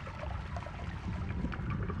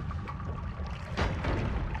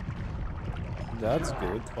 That's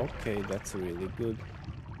good. Okay, that's really good.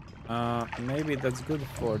 Maybe that's good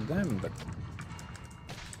for them, but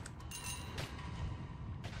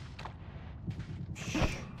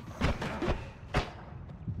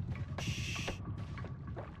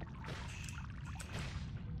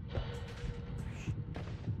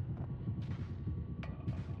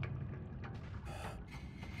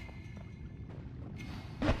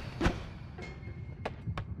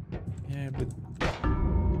yeah, but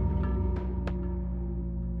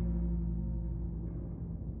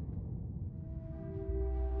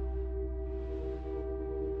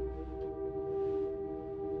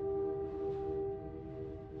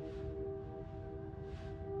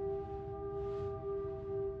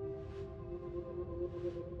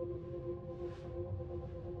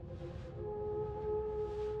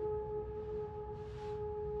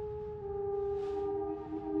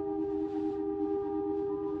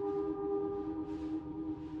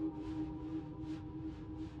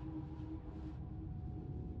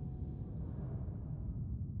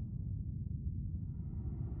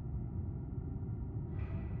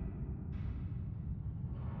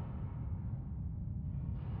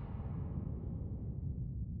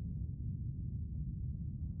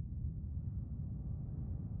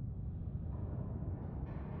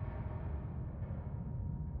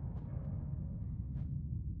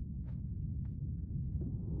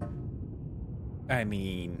I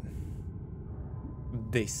mean,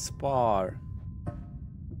 this far.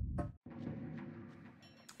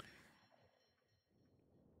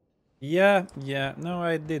 Yeah, no,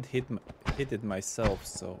 I did hit it myself,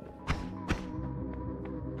 so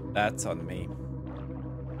that's on me.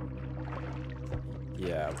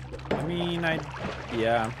 Yeah, I mean,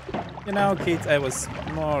 yeah. You know, kids, I was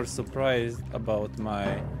more surprised about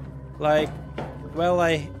my, like, well,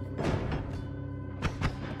 I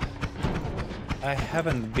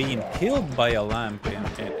haven't been killed by a lamp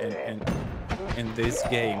in this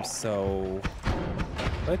game, so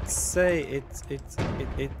let's say it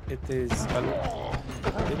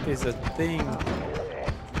is a thing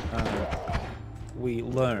we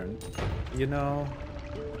learn, you know?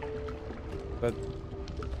 But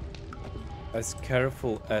as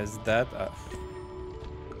careful as that...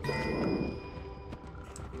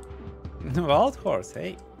 Wild horse,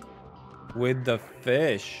 hey. With the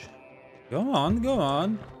fish. Go on, go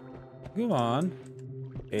on. Go on.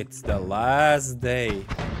 It's the last day.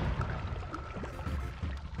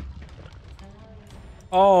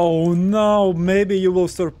 Oh no, maybe you will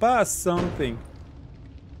surpass something.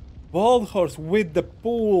 Wild horse with the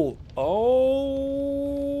pool.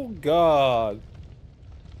 Oh god.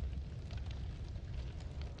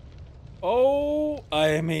 Oh,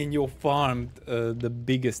 I mean, you farmed the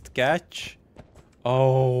biggest catch.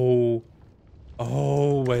 Oh.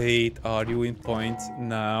 Oh, wait. Are you in points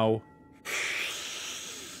now?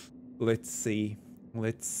 Let's see.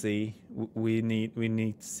 Let's see. We need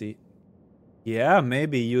to see. Yeah,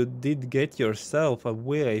 maybe you did get yourself a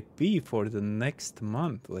VIP for the next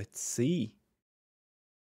month. Let's see.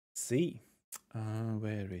 See.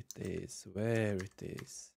 Where it is. Where it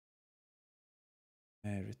is.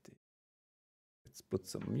 Where it is. Let's put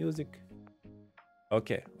some music.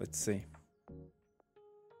 Okay, let's see.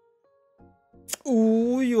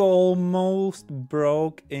 Ooh, you almost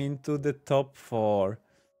broke into the top 4.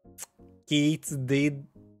 Keats did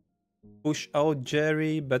push out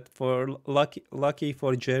Jerry, but for lucky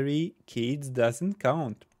for Jerry, Keats doesn't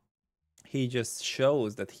count. He just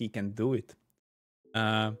shows that he can do it.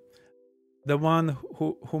 The one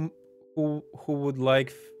who would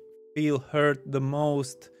like feel hurt the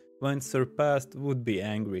most when surpassed would be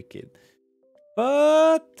Angry Kid.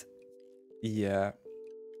 But yeah,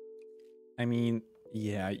 I mean,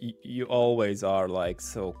 yeah, you always are like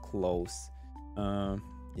so close.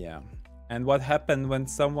 Yeah. And what happened when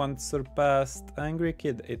someone surpassed Angry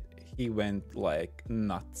Kid? He went like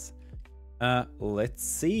nuts. Let's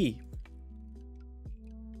see.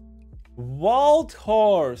 Wild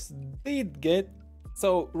Horse did get...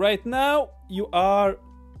 So right now you are...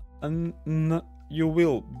 you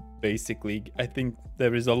will basically... I think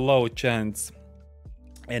there is a low chance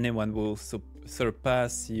anyone will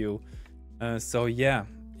surpass you. So yeah.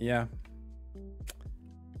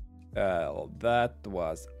 That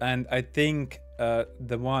was... And I think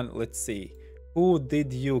the one... Let's see. Who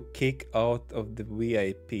did you kick out of the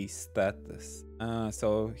VIP status?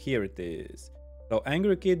 So here it is. So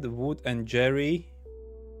Angry Kid, Wood, and Jerry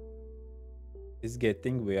is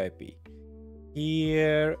getting VIP.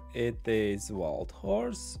 Here it is Wild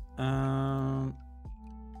Horse. Wild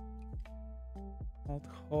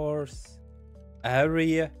Horse.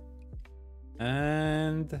 Area.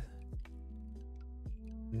 And...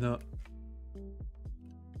 No.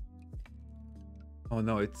 Oh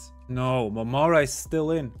no, it's... No, Momora is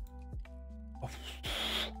still in. Oh,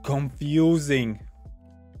 confusing.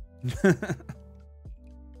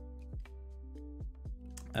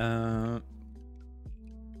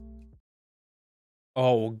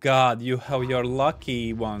 Oh god, you have your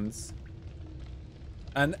lucky ones.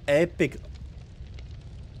 An epic...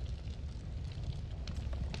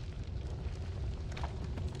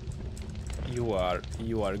 You are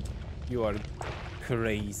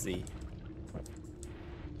crazy.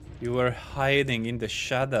 You were hiding in the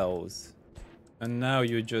shadows. And now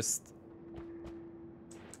you just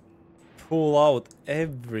pull out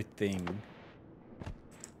everything.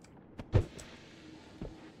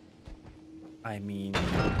 I mean,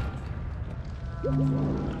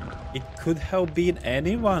 it could have been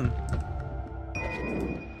anyone.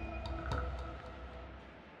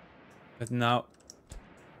 But now...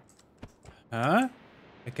 Huh?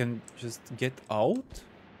 I can just get out?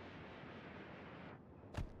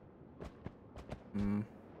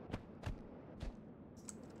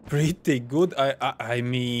 Pretty good. I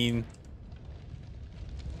mean...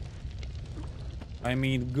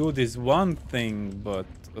 good is one thing, but...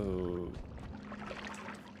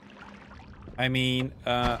 I mean,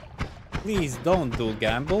 please don't do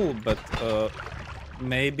gamble, but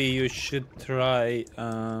maybe you should try...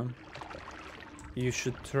 you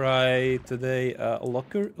should try today a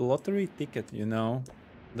lottery ticket, you know?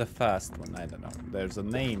 The fast one, I don't know. There's a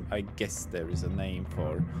name, I guess there is a name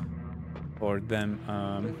for them.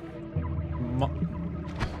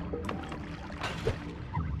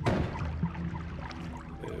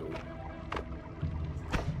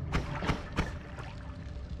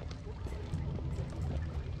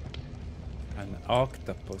 An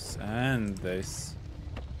octopus and this.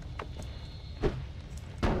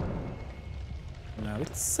 No,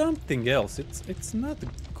 it's something else. It's not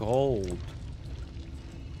gold.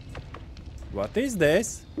 What is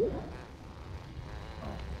this? Oh,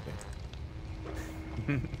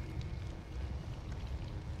 okay.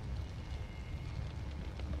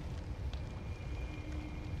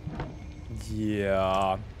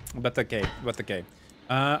 Yeah, but okay,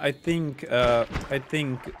 I think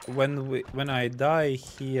when I die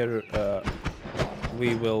here,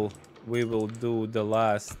 we will do the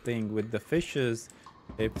last thing with the fishes.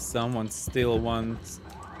 If someone still wants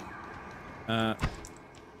to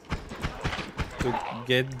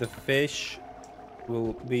get the fish,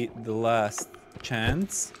 will be the last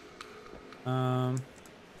chance.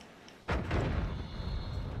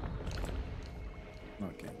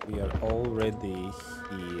 Okay, we are already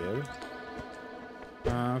here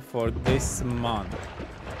for this month.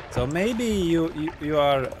 So maybe you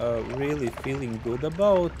are really feeling good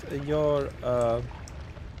about your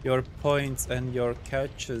points and your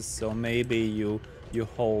catches. So maybe you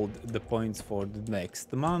hold the points for the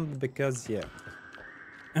next month, because yeah,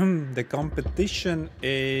 the competition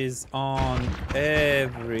is on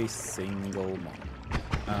every single month.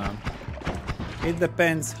 It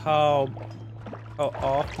depends how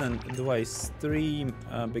often do I stream,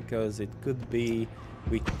 because it could be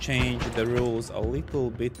we change the rules a little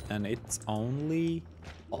bit and it's only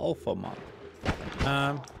half a month.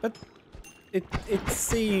 But it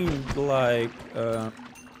seemed like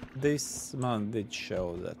this month did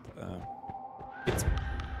show that it's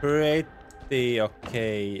pretty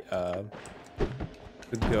okay to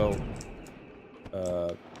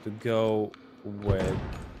go with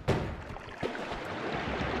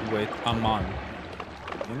a month,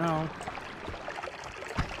 you know.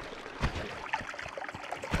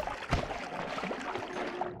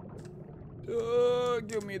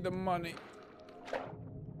 Give me the money.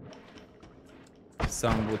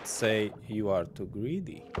 Some would say you are too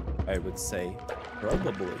greedy. I would say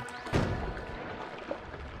probably.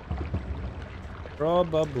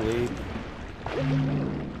 Probably.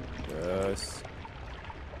 Yes.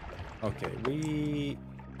 Okay, we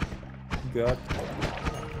got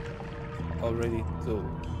already two.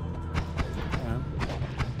 Yeah.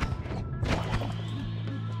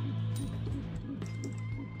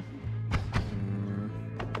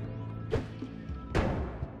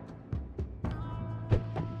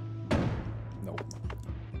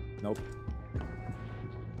 Nope.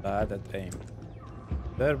 Bad at aim.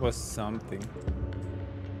 There was something.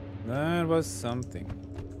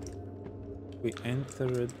 We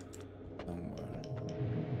entered somewhere.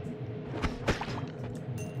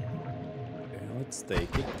 Okay, let's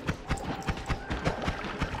take it.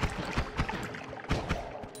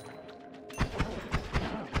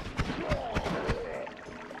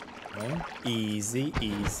 Okay.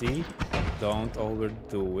 Easy. Don't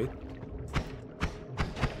overdo it.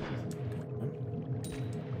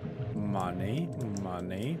 Money.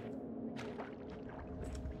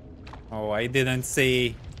 Oh, I didn't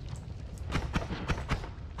see.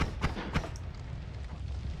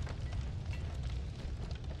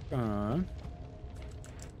 Oh,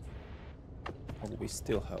 we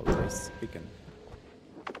still have this. We can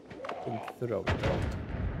throw it out.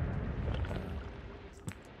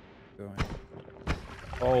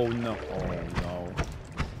 Oh no!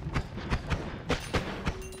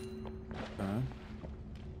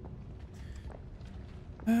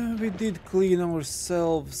 We did clean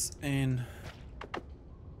ourselves in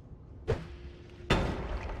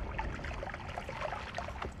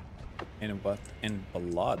what? In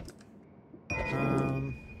blood.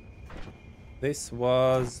 This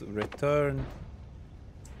was return.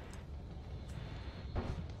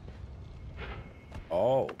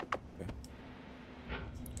 Oh, okay.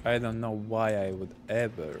 I don't know why I would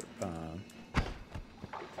ever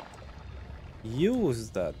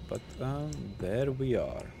use that, but there we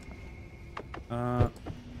are.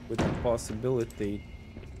 With the possibility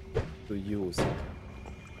to use it.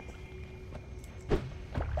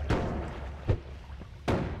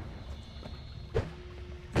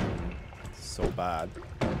 So bad.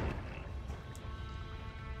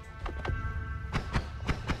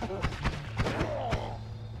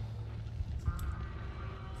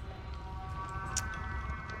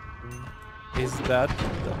 Is that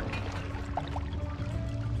the...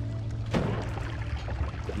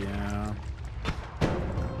 Yeah.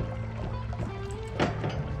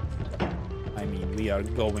 I mean, we are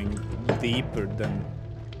going deeper than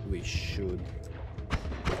we should.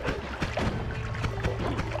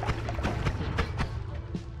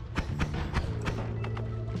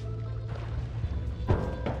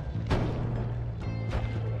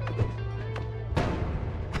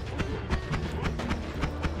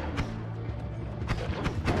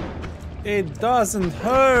 It doesn't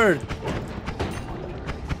hurt!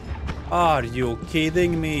 Are you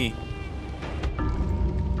kidding me?